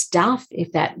having stuff,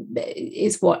 if that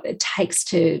is what it takes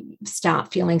to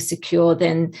start feeling secure,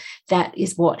 then that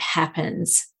is what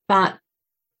happens. But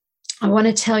I want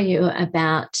to tell you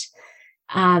about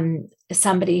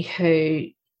somebody who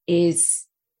is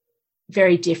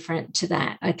very different to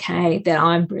that, okay, that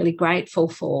I'm really grateful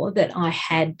for, that I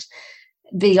had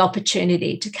the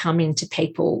opportunity to come into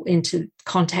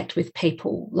contact with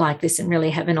people like this and really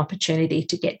have an opportunity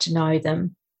to get to know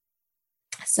them.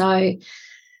 So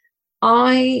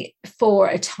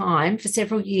for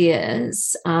several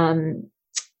years,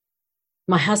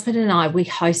 my husband and I, we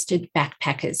hosted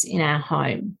backpackers in our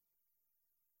home.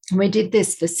 We did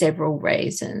this for several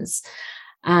reasons.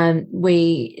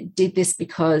 We did this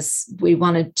because we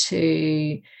wanted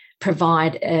to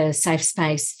provide a safe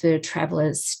space for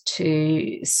travellers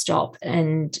to stop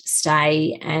and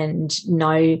stay and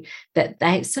know that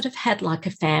they sort of had like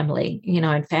a family,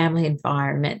 family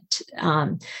environment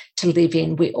to live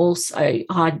in.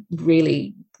 I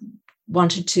really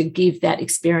wanted to give that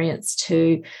experience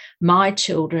to my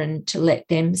children, to let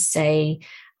them see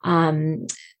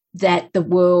that the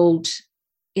world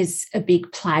is a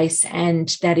big place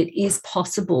and that it is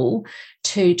possible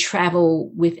to travel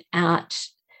without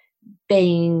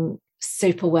being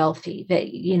super wealthy,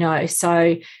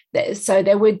 so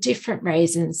there were different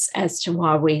reasons as to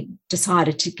why we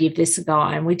decided to give this a go.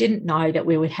 And we didn't know that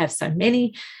we would have so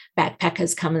many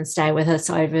backpackers come and stay with us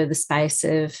over the space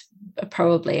of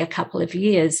probably a couple of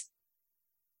years.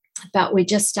 But we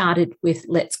just started with,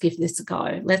 let's give this a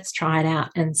go. Let's try it out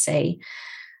and see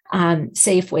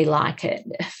if we like it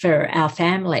for our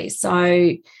family.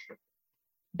 So,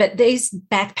 but these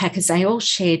backpackers, they all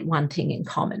shared one thing in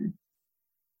common.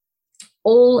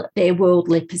 All their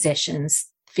worldly possessions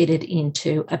fitted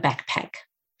into a backpack.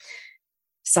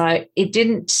 So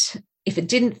if it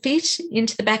didn't fit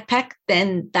into the backpack,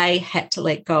 then they had to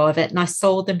let go of it. And I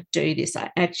saw them do this. I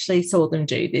actually saw them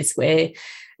do this, where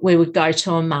we would go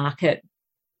to a market,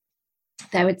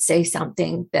 they would see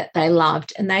something that they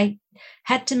loved, and they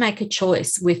had to make a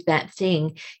choice with that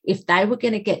thing. If they were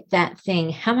going to get that thing,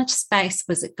 how much space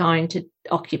was it going to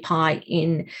occupy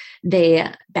in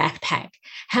their backpack?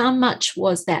 How much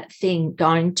was that thing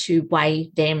going to weigh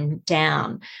them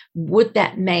down? Would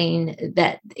that mean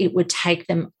that it would take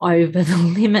them over the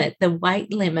limit, the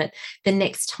weight limit, the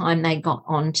next time they got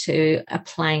onto a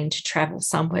plane to travel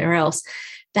somewhere else?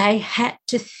 They had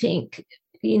to think,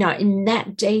 in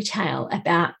that detail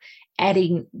about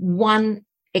adding one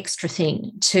extra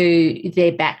thing to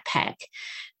their backpack.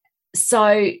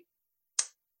 So,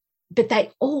 but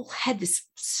they all had this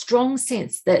strong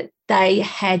sense that they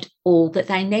had all that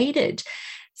they needed.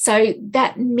 So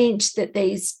that meant that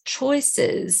these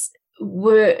choices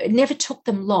never took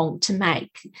them long to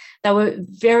make. They were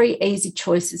very easy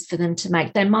choices for them to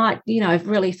make. They might, have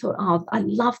really thought, oh, I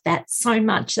love that so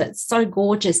much. That's so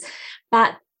gorgeous.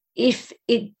 But if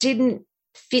it didn't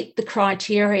fit the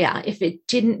criteria, if it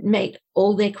didn't meet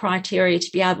all their criteria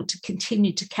to be able to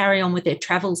continue to carry on with their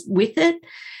travels with it,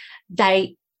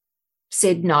 they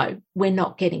said, no, we're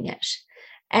not getting it.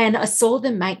 And I saw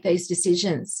them make these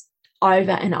decisions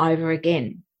over and over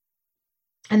again.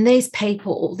 And these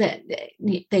people,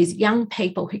 these young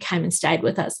people who came and stayed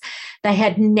with us, they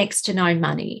had next to no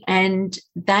money, and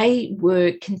they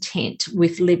were content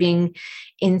with living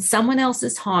in someone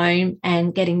else's home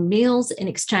and getting meals in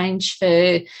exchange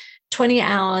for 20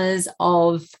 hours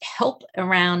of help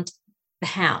around the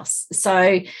house.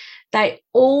 So they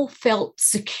all felt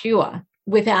secure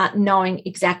without knowing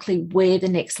exactly where the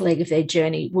next leg of their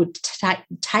journey would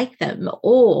take them,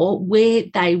 or where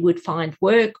they would find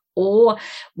work, or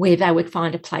where they would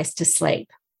find a place to sleep.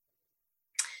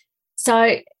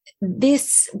 So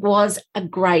this was a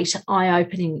great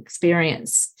eye-opening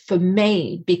experience for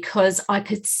me, because I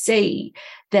could see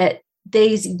that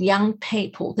these young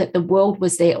people, that the world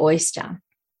was their oyster.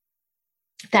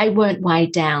 They weren't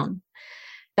weighed down.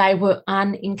 They were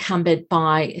unencumbered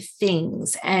by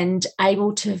things and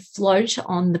able to float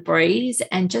on the breeze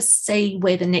and just see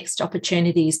where the next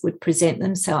opportunities would present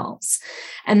themselves.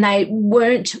 And they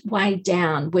weren't weighed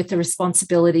down with the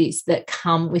responsibilities that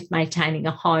come with maintaining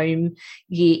a home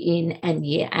year in and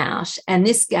year out. And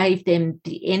this gave them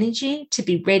the energy to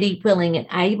be ready, willing, and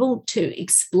able to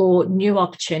explore new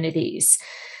opportunities.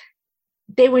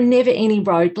 There were never any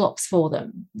roadblocks for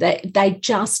them. They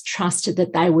just trusted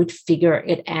that they would figure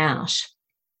it out.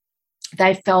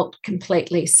 They felt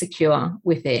completely secure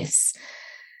with this.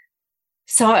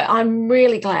 So I'm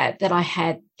really glad that I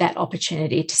had that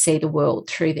opportunity to see the world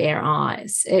through their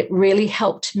eyes. It really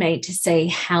helped me to see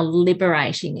how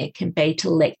liberating it can be to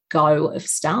let go of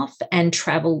stuff and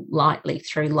travel lightly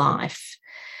through life.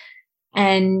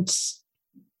 And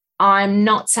I'm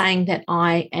not saying that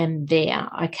I am there,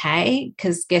 okay?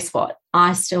 Because guess what?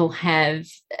 I still have,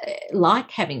 like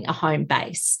having a home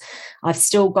base. I've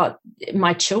still got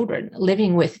my children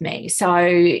living with me. So,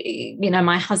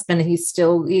 my husband,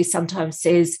 he sometimes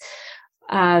says,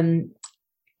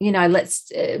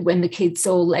 let's, when the kids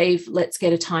all leave, let's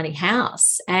get a tiny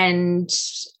house. And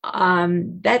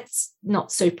that's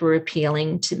not super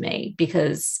appealing to me,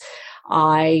 because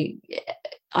I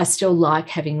still like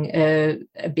having a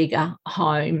bigger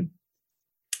home.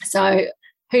 So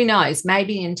who knows,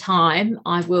 maybe in time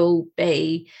I will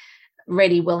be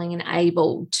ready, willing, and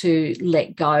able to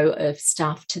let go of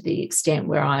stuff to the extent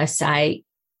where I say,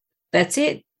 that's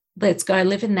it, let's go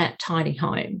live in that tiny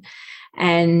home.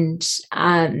 And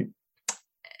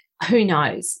who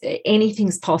knows,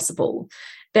 anything's possible.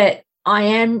 But I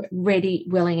am ready,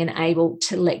 willing, and able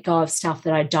to let go of stuff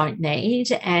that I don't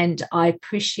need. And I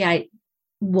appreciate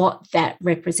what that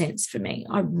represents for me.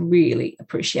 I really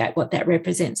appreciate what that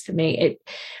represents for me. It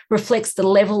reflects the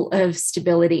level of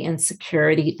stability and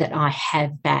security that I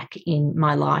have back in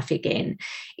my life again.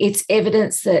 It's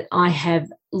evidence that I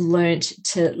have learnt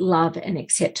to love and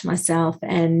accept myself,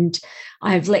 and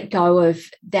I've let go of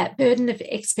that burden of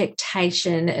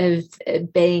expectation of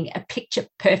being a picture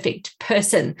perfect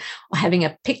person or having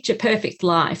a picture perfect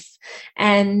life.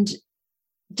 And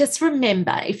just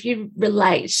remember, if you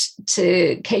relate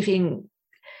to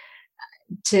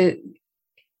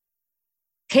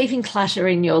keeping clutter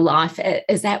in your life,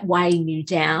 is that weighing you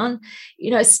down?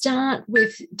 Start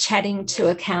with chatting to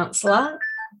a counsellor.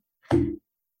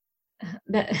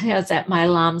 How's that? My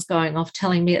alarm's going off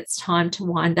telling me it's time to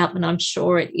wind up, and I'm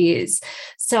sure it is.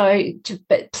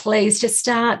 But please just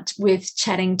start with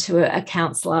chatting to a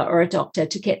counsellor or a doctor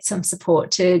to get some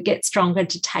support, to get stronger,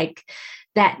 to take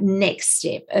that next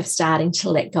step of starting to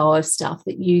let go of stuff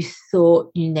that you thought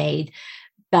you need,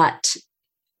 but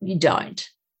you don't,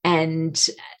 and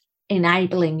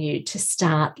enabling you to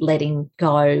start letting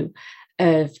go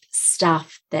of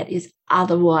stuff that is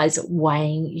otherwise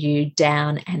weighing you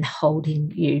down and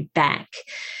holding you back.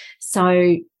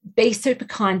 So be super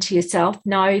kind to yourself.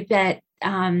 Know that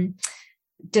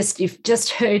you've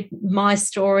just heard my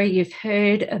story. You've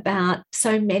heard about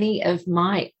so many of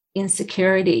my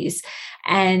insecurities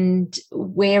and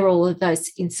where all of those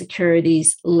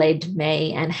insecurities led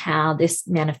me, and how this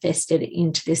manifested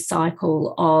into this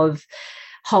cycle of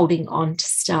holding on to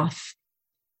stuff.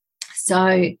 So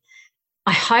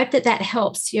I hope that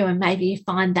helps you, and maybe you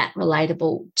find that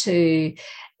relatable to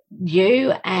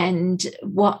you and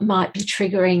what might be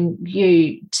triggering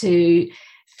you to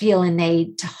feel a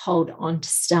need to hold on to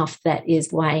stuff that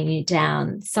is weighing you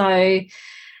down. So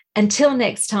until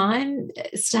next time,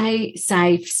 stay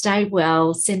safe, stay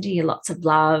well, sending you lots of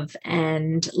love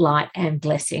and light and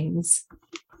blessings.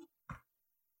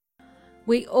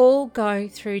 We all go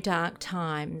through dark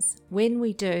times. When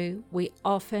we do, we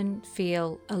often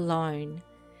feel alone.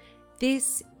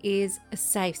 This is a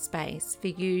safe space for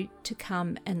you to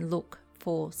come and look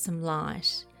for some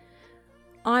light.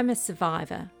 I'm a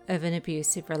survivor of an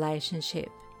abusive relationship,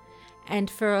 and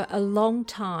for a long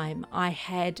time I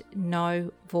had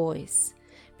no voice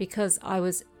because I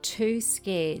was too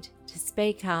scared to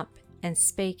speak up and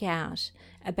speak out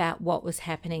about what was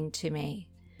happening to me.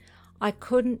 I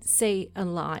couldn't see a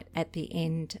light at the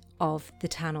end of the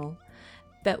tunnel,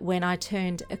 but when I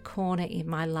turned a corner in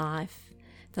my life,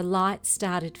 the light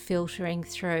started filtering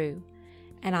through,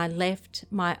 and I left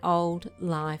my old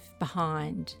life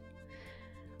behind.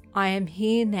 I am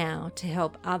here now to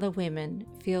help other women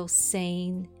feel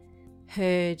seen,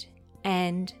 heard,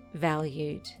 and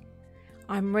valued.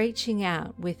 I'm reaching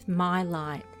out with my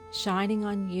light, shining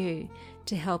on you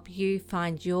to help you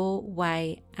find your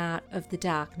way out of the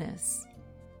darkness.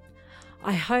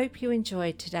 I hope you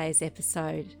enjoyed today's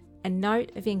episode. A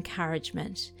note of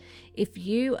encouragement: if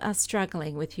you are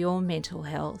struggling with your mental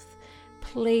health,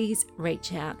 please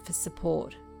reach out for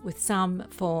support with some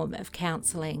form of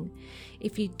counselling.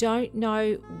 If you don't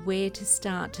know where to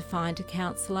start to find a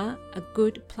counsellor, a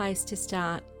good place to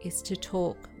start is to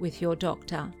talk with your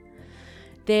doctor.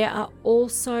 There are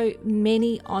also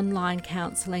many online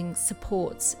counselling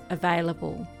supports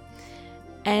available.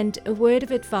 And a word of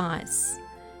advice: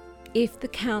 if the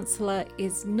counsellor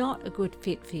is not a good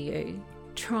fit for you,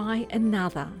 try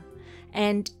another.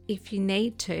 And if you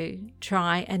need to,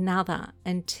 try another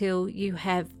until you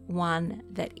have one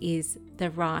that is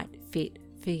the right fit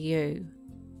for you.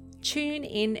 Tune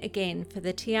in again for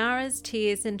the Tiaras,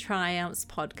 Tears and Triumphs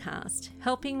podcast,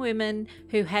 helping women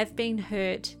who have been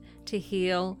hurt to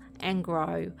heal and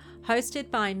grow, hosted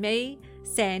by me,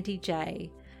 Sandy J.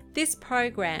 This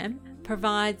program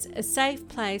provides a safe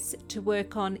place to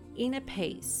work on inner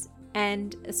peace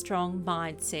and a strong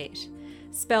mindset,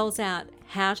 spells out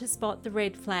how to spot the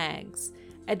red flags,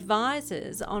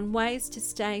 advises on ways to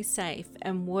stay safe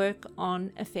and work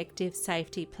on effective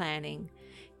safety planning,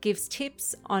 gives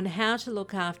tips on how to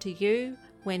look after you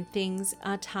when things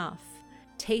are tough,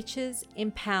 teaches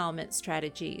empowerment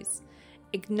strategies,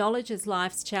 acknowledges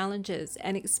life's challenges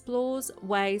and explores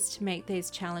ways to meet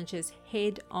these challenges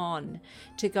head on,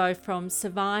 to go from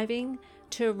surviving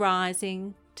to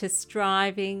rising to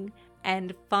striving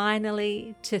and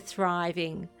finally to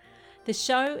thriving. The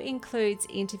show includes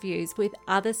interviews with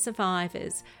other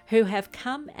survivors who have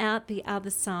come out the other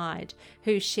side,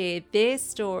 who share their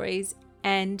stories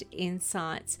and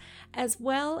insights, as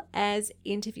well as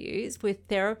interviews with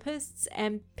therapists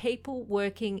and people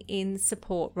working in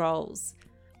support roles.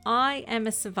 I am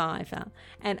a survivor,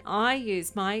 and I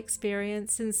use my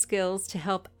experience and skills to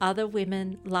help other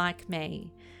women like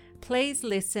me. Please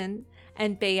listen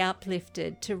and be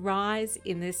uplifted to rise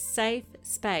in this safe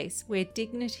space where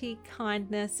dignity,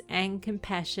 kindness, and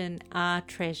compassion are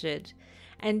treasured.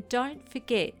 And don't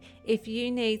forget, if you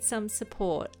need some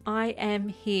support, I am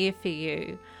here for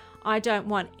you. I don't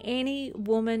want any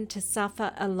woman to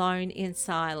suffer alone in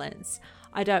silence.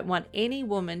 I don't want any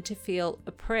woman to feel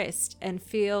oppressed and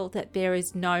feel that there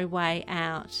is no way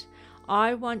out.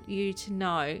 I want you to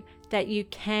know that you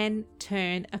can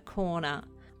turn a corner.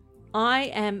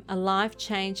 I am a life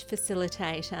change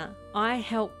facilitator. I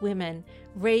help women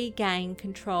regain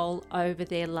control over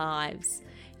their lives.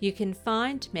 You can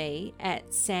find me at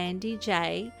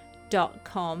sandyj.com.au.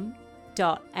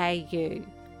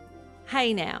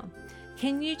 Hey now,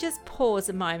 can you just pause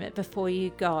a moment before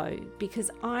you go?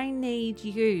 Because I need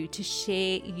you to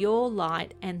share your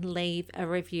light and leave a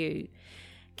review.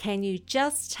 Can you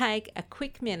just take a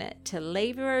quick minute to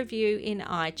leave a review in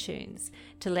iTunes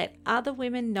to let other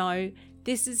women know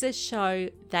this is a show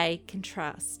they can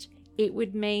trust? It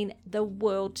would mean the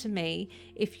world to me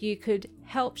if you could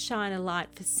help shine a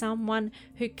light for someone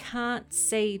who can't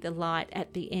see the light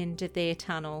at the end of their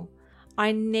tunnel.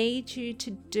 I need you to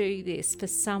do this for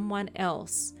someone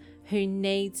else who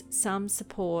needs some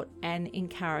support and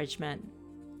encouragement.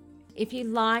 If you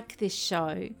like this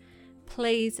show,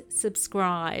 please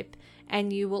subscribe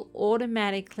and you will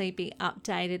automatically be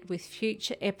updated with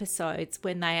future episodes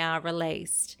when they are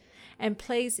released. And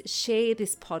please share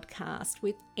this podcast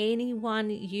with anyone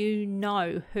you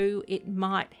know who it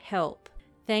might help.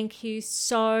 Thank you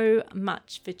so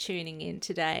much for tuning in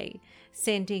today.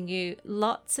 Sending you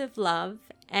lots of love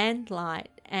and light,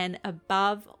 and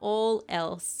above all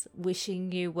else,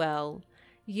 wishing you well.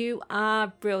 You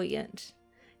are brilliant.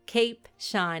 Keep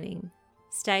shining.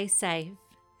 Stay safe,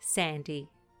 Sandy.